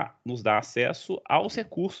nos dá acesso aos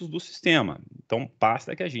recursos do sistema. Então,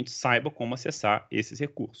 basta que a gente saiba como acessar esses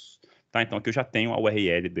recursos. Tá? Então, aqui eu já tenho a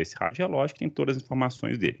URL desse rádio relógio, que tem todas as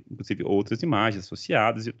informações dele, inclusive outras imagens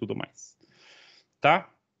associadas e tudo mais.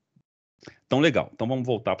 Tá? Então, legal. Então, vamos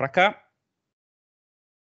voltar para cá.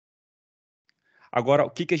 Agora,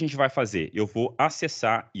 o que a gente vai fazer? Eu vou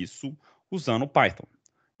acessar isso usando o Python.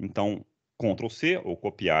 Então, Ctrl+C, ou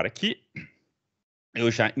copiar aqui.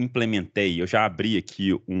 Eu já implementei, eu já abri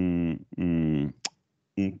aqui um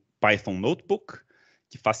Python Notebook,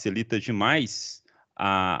 que facilita demais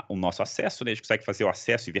o nosso acesso, né? A gente consegue fazer o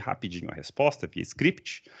acesso e ver rapidinho a resposta via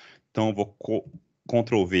script. Então, eu vou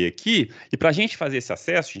Ctrl+V aqui, e para a gente fazer esse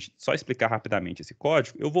acesso, só explicar rapidamente esse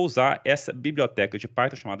código, eu vou usar essa biblioteca de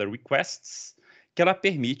Python chamada requests, que ela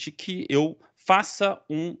permite que eu faça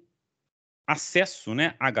um acesso,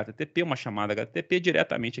 né, HTTP, uma chamada HTTP,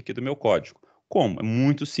 diretamente aqui do meu código. Como? É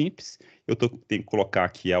muito simples. Eu tenho que colocar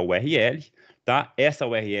aqui a URL, tá? Essa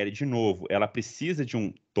URL, de novo, ela precisa de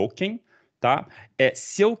um token, tá?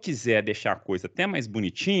 Se eu quiser deixar a coisa até mais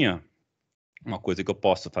bonitinha, uma coisa que eu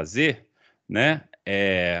posso fazer, né?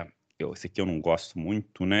 Esse aqui eu não gosto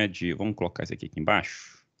muito, né? Vamos colocar esse aqui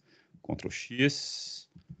embaixo. Ctrl X.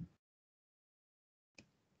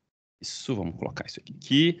 Isso, vamos colocar isso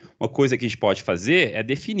aqui. Uma coisa que a gente pode fazer é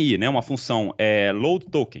definir, né? Uma função load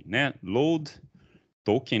token, né? Load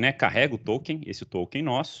token, né? Carrega o token, esse token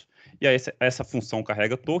nosso. E aí essa função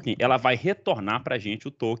carrega token, ela vai retornar para a gente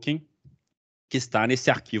o token que está nesse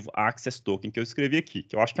arquivo access token que eu escrevi aqui,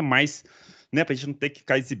 que eu acho que é mais, né, para a gente não ter que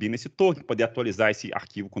ficar exibindo esse token, poder atualizar esse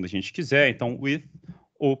arquivo quando a gente quiser. Então, with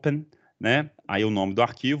open, né? Aí o nome do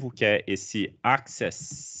arquivo, que é esse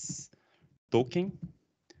access token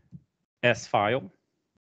as file.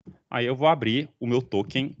 Aí eu vou abrir, o meu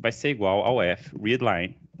token vai ser igual ao f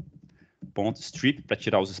readline.strip, para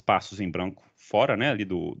tirar os espaços em branco fora, né, ali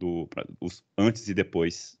os antes e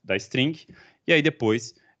depois da string. E aí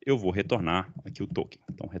depois eu vou retornar aqui o token.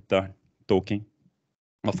 Então, return token,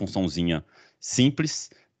 uma funçãozinha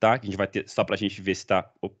simples, tá? Que a gente vai ter só para a gente ver se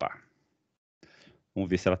está... Opa! Vamos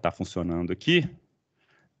ver se ela está funcionando aqui.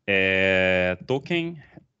 Token...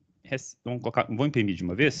 Vou imprimir de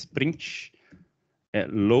uma vez. Print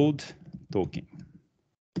load token.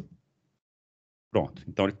 Pronto.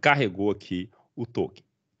 Então, ele carregou aqui o token.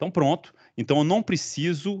 Então, pronto. Então, eu não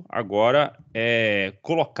preciso agora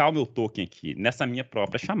colocar o meu token aqui. Nessa minha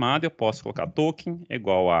própria chamada, eu posso colocar token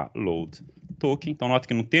igual a load token. Então, nota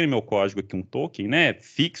que não tem no meu código aqui um token, né?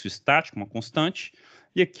 Fixo, estático, uma constante.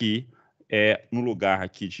 E aqui, no lugar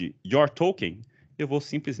aqui de your token, eu vou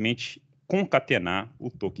simplesmente concatenar o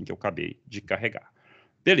token que eu acabei de carregar.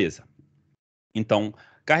 Beleza. Então,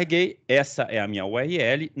 carreguei, essa é a minha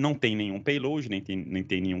URL, não tem nenhum payload, nem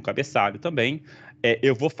tem nenhum cabeçalho também.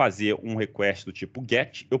 Eu vou fazer um request do tipo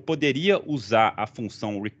get. Eu poderia usar a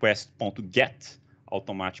função request.get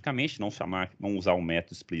automaticamente, não usar o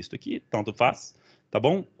método explícito aqui, tanto faz, tá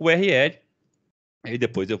bom? URL, e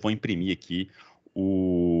depois eu vou imprimir aqui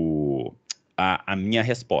a minha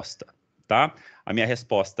resposta, tá? A minha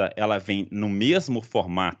resposta, ela vem no mesmo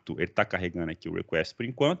formato, ele está carregando aqui o request por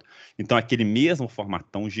enquanto, então aquele mesmo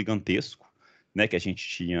formatão gigantesco, né, que a gente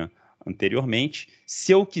tinha anteriormente.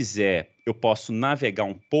 Se eu quiser, eu posso navegar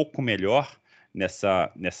um pouco melhor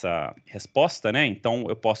nessa resposta, né? Então,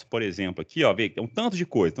 eu posso, por exemplo, aqui, ó, ver um tanto de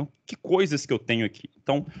coisa. Então, que coisas que eu tenho aqui?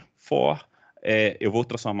 Então, eu vou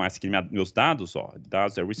transformar isso aqui em meus dados, ó,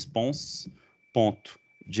 dados é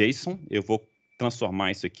response.json, eu vou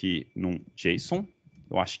transformar isso aqui num JSON,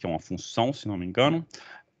 eu acho que é uma função, se não me engano,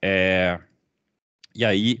 e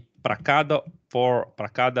aí, para cada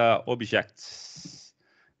object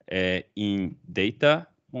in data,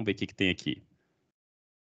 vamos ver o que tem aqui,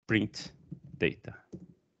 print data.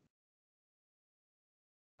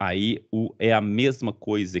 Aí é a mesma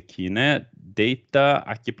coisa aqui, né? Data,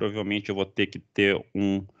 aqui provavelmente eu vou ter que ter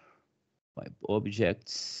um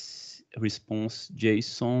objects response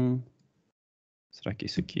JSON. Será que é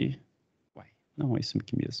isso aqui? Não, é isso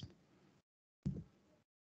aqui mesmo.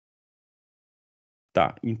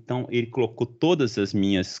 Tá, então ele colocou todas as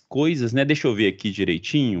minhas coisas, né? Deixa eu ver aqui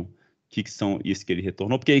direitinho o que são isso que ele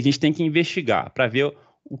retornou, porque a gente tem que investigar para ver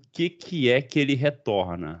o que é que ele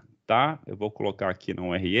retorna, tá? Eu vou colocar aqui na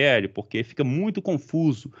URL, porque fica muito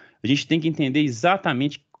confuso. A gente tem que entender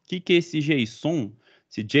exatamente o que é esse JSON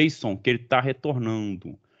que ele está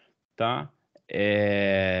retornando, tá?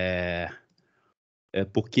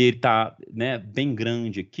 Porque ele está, né, bem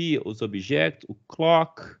grande aqui, os objetos, o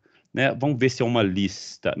clock, né? Vamos ver se é uma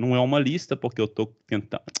lista. Não é uma lista, porque eu estou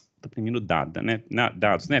tentando... Estou imprimindo dados,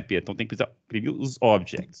 né, Pedro? Então tem que imprimir os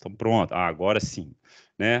objects. Então pronto, agora sim,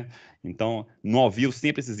 né? Então, no ao vivo,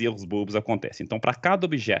 sempre esses erros bobos acontecem. Então, para cada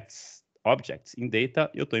objects in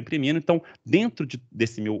data, eu estou imprimindo. Então, dentro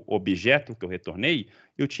desse meu objeto que eu retornei,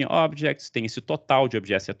 eu tinha objects, tem esse total de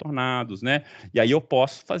objetos retornados, né? E aí eu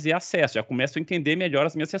posso fazer acesso, já começo a entender melhor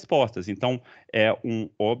as minhas respostas. Então, é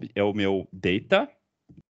o meu data,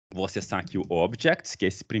 vou acessar aqui o objects, que é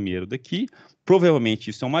esse primeiro daqui. Provavelmente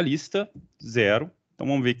isso é uma lista, 0. Então,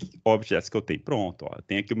 vamos ver que objects que eu tenho. Pronto, ó,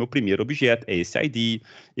 tem aqui o meu primeiro objeto, é esse ID,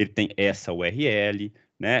 ele tem essa URL,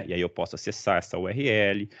 né? E aí eu posso acessar essa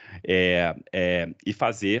URL e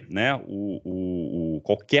fazer, né,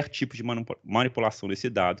 qualquer tipo de manipulação desse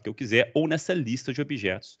dado que eu quiser, ou nessa lista de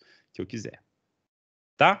objetos que eu quiser.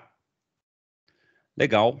 Tá?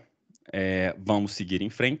 Legal. Vamos seguir em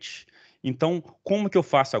frente. Então, como que eu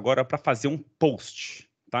faço agora para fazer um post?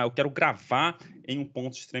 tá? Eu quero gravar em um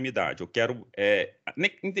ponto de extremidade. Eu quero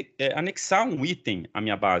anexar um item à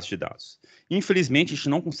minha base de dados. Infelizmente, a gente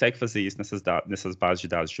não consegue fazer isso nessas bases de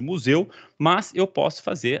dados de museu, mas eu posso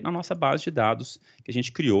fazer na nossa base de dados que a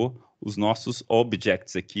gente criou, os nossos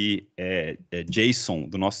objects aqui, JSON,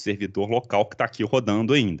 do nosso servidor local que está aqui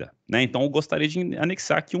rodando ainda, né? Então, eu gostaria de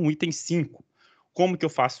anexar aqui um item 5. Como que eu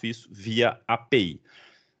faço isso? Via API.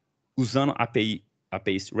 Usando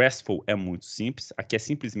APIs Restful é muito simples. Aqui é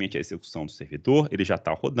simplesmente a execução do servidor, ele já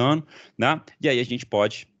está rodando, né? E aí a gente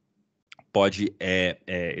pode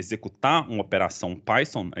executar uma operação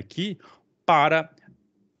Python aqui para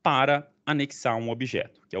anexar um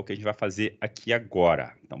objeto, que é o que a gente vai fazer aqui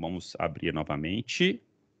agora. Então, vamos abrir novamente.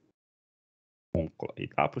 Vamos ir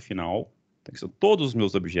lá para o final. Então, são todos os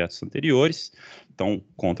meus objetos anteriores. Então,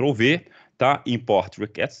 Ctrl V, tá? Import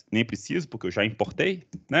request, nem preciso, porque eu já importei,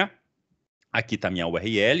 né? Aqui está minha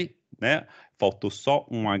URL, né? Faltou só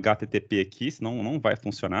um HTTP aqui, senão não vai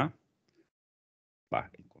funcionar.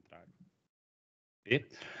 Contrário.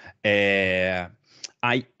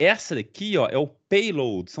 Aí essa daqui, ó, é o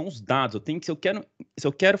payload, são os dados. Se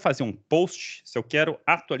eu quero fazer um post, se eu quero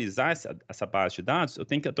atualizar essa base de dados, eu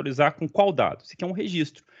tenho que atualizar com qual dado? Isso aqui é um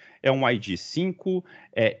registro. É um ID 5,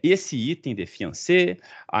 esse item de fiancé,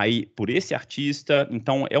 aí por esse artista.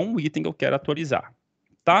 Então, é um item que eu quero atualizar,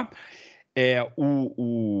 tá? E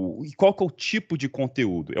qual que é o tipo de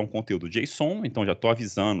conteúdo? É um conteúdo JSON, então já estou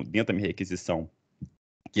avisando dentro da minha requisição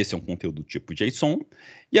que esse é um conteúdo do tipo JSON,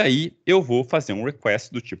 e aí eu vou fazer um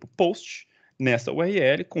request do tipo post nessa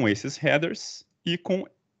URL com esses headers e com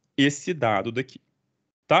esse dado daqui,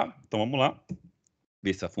 tá? Então vamos lá,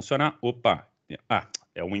 ver se vai funcionar. Opa,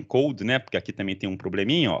 é um encode, né? Porque aqui também tem um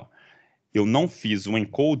probleminha, ó. Eu não fiz o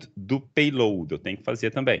encode do payload, eu tenho que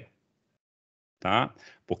fazer também. Tá?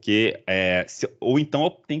 Porque, ou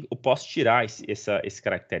então eu posso tirar esse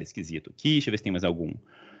caractere esquisito aqui, deixa eu ver se tem mais algum.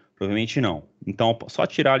 Provavelmente não. Então, só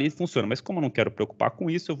tirar ali funciona. Mas como eu não quero preocupar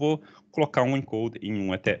com isso, eu vou colocar um encode em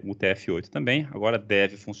um UTF-8 também. Agora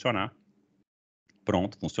deve funcionar.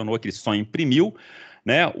 Pronto, funcionou aqui. Ele só imprimiu,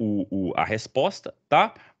 né, a resposta,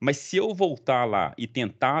 tá? Mas se eu voltar lá e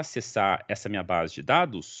tentar acessar essa minha base de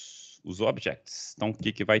dados, os objects, então o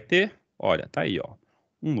que vai ter? Olha, tá aí, ó,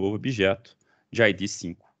 um novo objeto de ID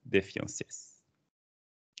 5 de fiancés.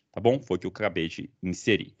 Tá bom? Foi o que eu acabei de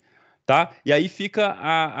inserir. Tá? E aí fica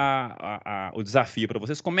o desafio para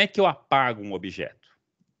vocês. Como é que eu apago um objeto?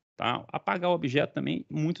 Tá? Apagar o objeto também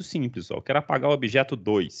muito simples. Ó. Eu quero apagar o objeto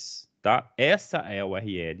 2. Tá? Essa é a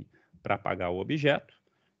URL para apagar o objeto.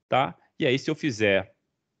 Tá? E aí, se eu fizer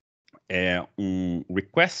um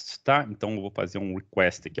request, tá? Então, eu vou fazer um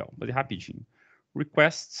request aqui. Ó. Vou fazer rapidinho.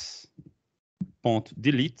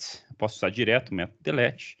 Requests.delete. Posso usar direto o método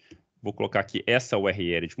delete. Vou colocar aqui essa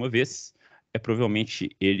URL de uma vez.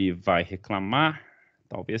 Provavelmente ele vai reclamar,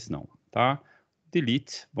 talvez não, tá?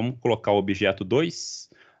 Delete, vamos colocar o objeto 2,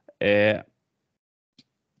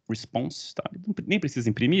 response, tá? Nem precisa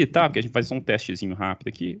imprimir, tá? Porque a gente faz um testezinho rápido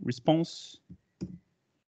aqui, response.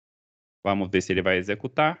 Vamos ver se ele vai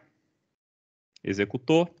executar.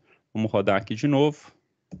 Executou. Vamos rodar aqui de novo.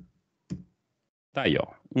 Tá aí, ó,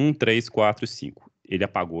 1, 3, 4, 5. Ele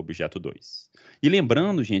apagou o objeto 2. E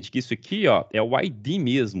lembrando, gente, que isso aqui, ó, é o ID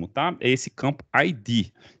mesmo, tá? É esse campo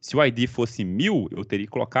ID. Se o ID fosse 1000, eu teria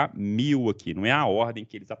que colocar 1000 aqui. Não é a ordem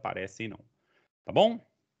que eles aparecem, não. Tá bom?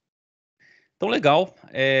 Então, legal.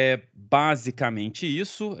 Basicamente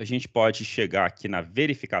isso. A gente pode chegar aqui na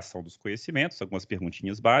verificação dos conhecimentos, algumas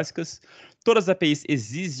perguntinhas básicas. Todas as APIs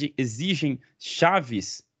exigem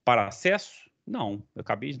chaves para acesso? Não,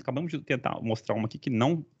 acabamos de tentar mostrar uma aqui que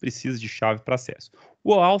não precisa de chave para acesso.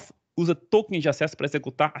 O OAuth usa tokens de acesso para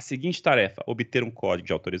executar a seguinte tarefa: obter um código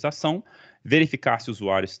de autorização, verificar se o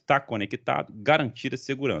usuário está conectado, garantir a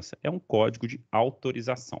segurança. É um código de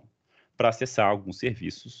autorização para acessar alguns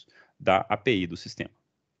serviços da API do sistema.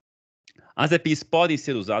 As APIs podem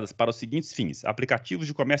ser usadas para os seguintes fins: aplicativos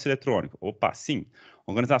de comércio eletrônico, opa, sim.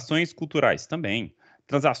 Organizações culturais, também.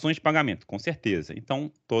 Transações de pagamento, com certeza.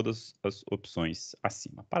 Então, todas as opções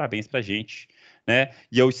acima. Parabéns para a gente, né?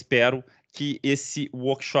 E eu espero que esse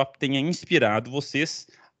workshop tenha inspirado vocês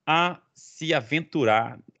a se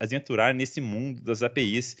aventurar nesse mundo das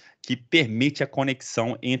APIs que permite a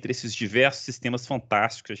conexão entre esses diversos sistemas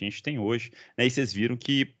fantásticos que a gente tem hoje, né? E vocês viram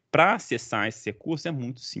que para acessar esse recurso é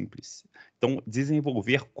muito simples. Então,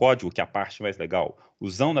 desenvolver código, que é a parte mais legal,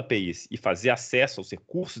 usando APIs e fazer acesso aos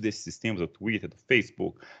recursos desses sistemas, do Twitter, do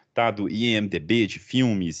Facebook, tá? Do IMDb de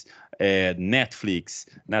filmes, Netflix,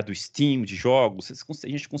 né? Do Steam de jogos, a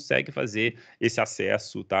gente consegue fazer esse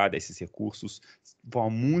acesso, tá? Desses recursos de forma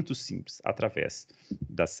muito simples através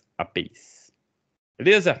das APIs.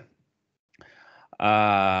 Beleza?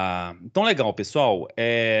 Então, legal, pessoal.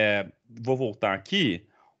 Vou voltar aqui.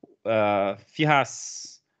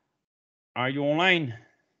 Firas, are you online?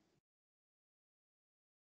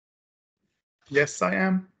 Yes, I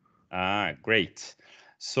am. Great.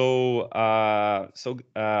 So,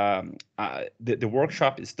 the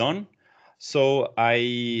workshop is done. So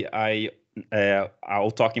I'll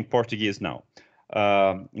talk in Portuguese now.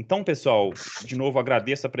 Então, pessoal, de novo,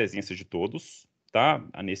 agradeço a presença de todos, tá?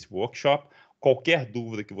 Nesse workshop. Qualquer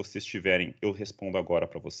dúvida que vocês tiverem, eu respondo agora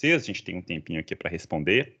para vocês. A gente tem um tempinho aqui para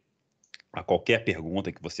responder a qualquer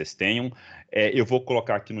pergunta que vocês tenham. Eu vou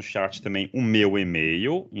colocar aqui no chat também o meu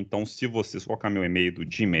e-mail. Então, se vocês colocar meu e-mail do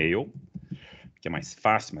Gmail, que é mais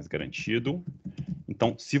fácil, mais garantido.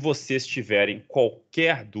 Então, se vocês tiverem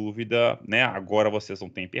qualquer dúvida, né, agora vocês não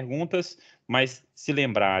têm perguntas, mas se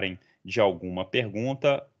lembrarem de alguma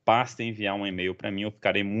pergunta, basta enviar um e-mail para mim, eu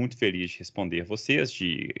ficarei muito feliz de responder vocês,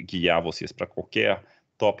 de guiar vocês para qualquer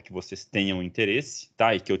tópico que vocês tenham interesse,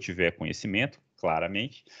 tá? E que eu tiver conhecimento,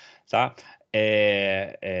 claramente, tá?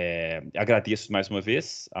 Agradeço mais uma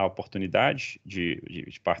vez a oportunidade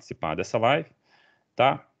de participar dessa live,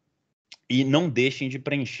 tá? E não deixem de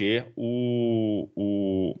preencher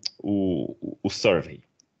o survey,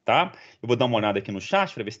 tá? Eu vou dar uma olhada aqui no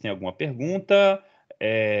chat para ver se tem alguma pergunta.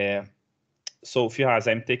 So, Firas,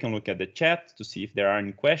 I'm taking a look at the chat to see if there are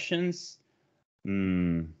any questions.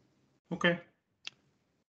 Okay.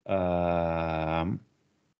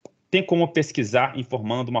 Tem como pesquisar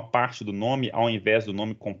informando uma parte do nome ao invés do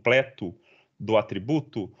nome completo do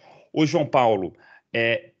atributo? Ô, João Paulo,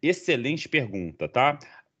 excelente pergunta, tá?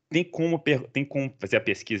 Tem como fazer a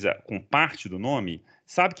pesquisa com parte do nome?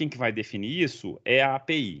 Sabe quem que vai definir isso? É a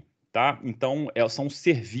API, tá? Então, são os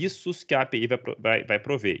serviços que a API vai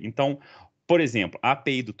prover. Então, por exemplo, a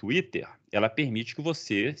API do Twitter, ela permite que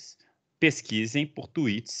vocês pesquisem por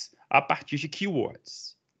tweets a partir de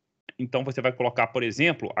keywords. Então, você vai colocar, por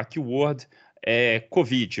exemplo, a keyword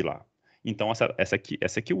COVID lá. Então,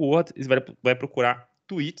 essa keyword vai procurar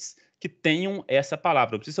tweets que tenham essa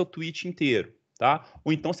palavra. Não precisa ser o tweet inteiro, tá?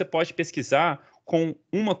 Ou então, você pode pesquisar com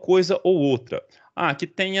uma coisa ou outra. Que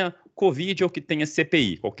tenha COVID ou que tenha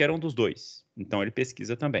CPI, qualquer um dos dois. Então, ele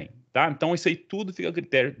pesquisa também, tá? Então, isso aí tudo fica a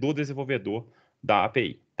critério do desenvolvedor da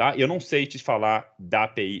API, tá? Eu não sei te falar da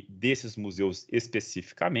API desses museus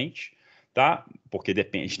especificamente, tá? Porque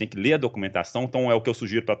depende, a gente tem que ler a documentação, então é o que eu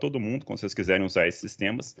sugiro para todo mundo, quando vocês quiserem usar esses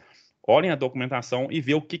sistemas, olhem a documentação e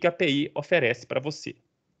vê o que a API oferece para você,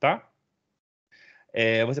 tá?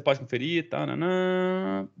 Você pode conferir, tá?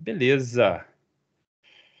 Beleza.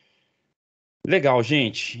 Legal,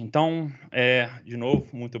 gente. Então, de novo,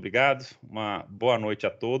 muito obrigado. Uma boa noite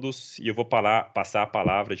a todos. E eu vou passar a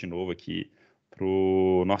palavra de novo aqui para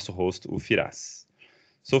o nosso host, o Firas.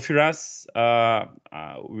 So, Firas,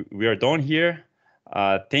 we are done here.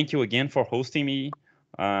 Thank you again for hosting me.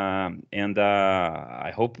 And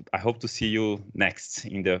I hope to see you next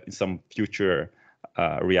in some future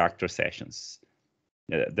reactor sessions.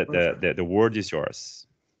 The word is yours.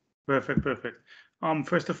 Perfect.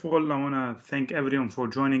 First of all, I want to thank everyone for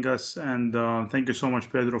joining us, and thank you so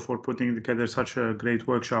much, Pedro, for putting together such a great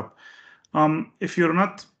workshop. If you're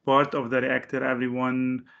not part of the Reactor,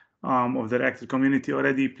 everyone of the Reactor community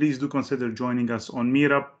already, please do consider joining us on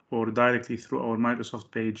Meetup or directly through our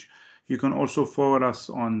Microsoft page. You can also follow us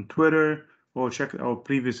on Twitter or check our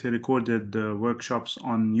previously recorded workshops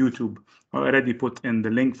on YouTube. I already put in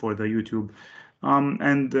the link for the YouTube.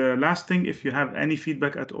 And last thing, if you have any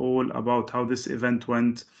feedback at all about how this event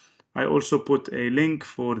went, I also put a link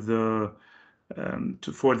for the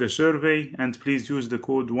survey, and please use the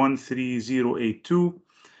code 13082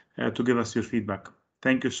 to give us your feedback.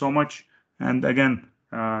 Thank you so much, and again,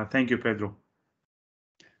 thank you, Pedro.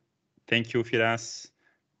 Thank you, Firas.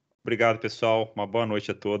 Obrigado, pessoal. Uma boa noite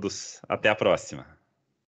a todos. Até a próxima.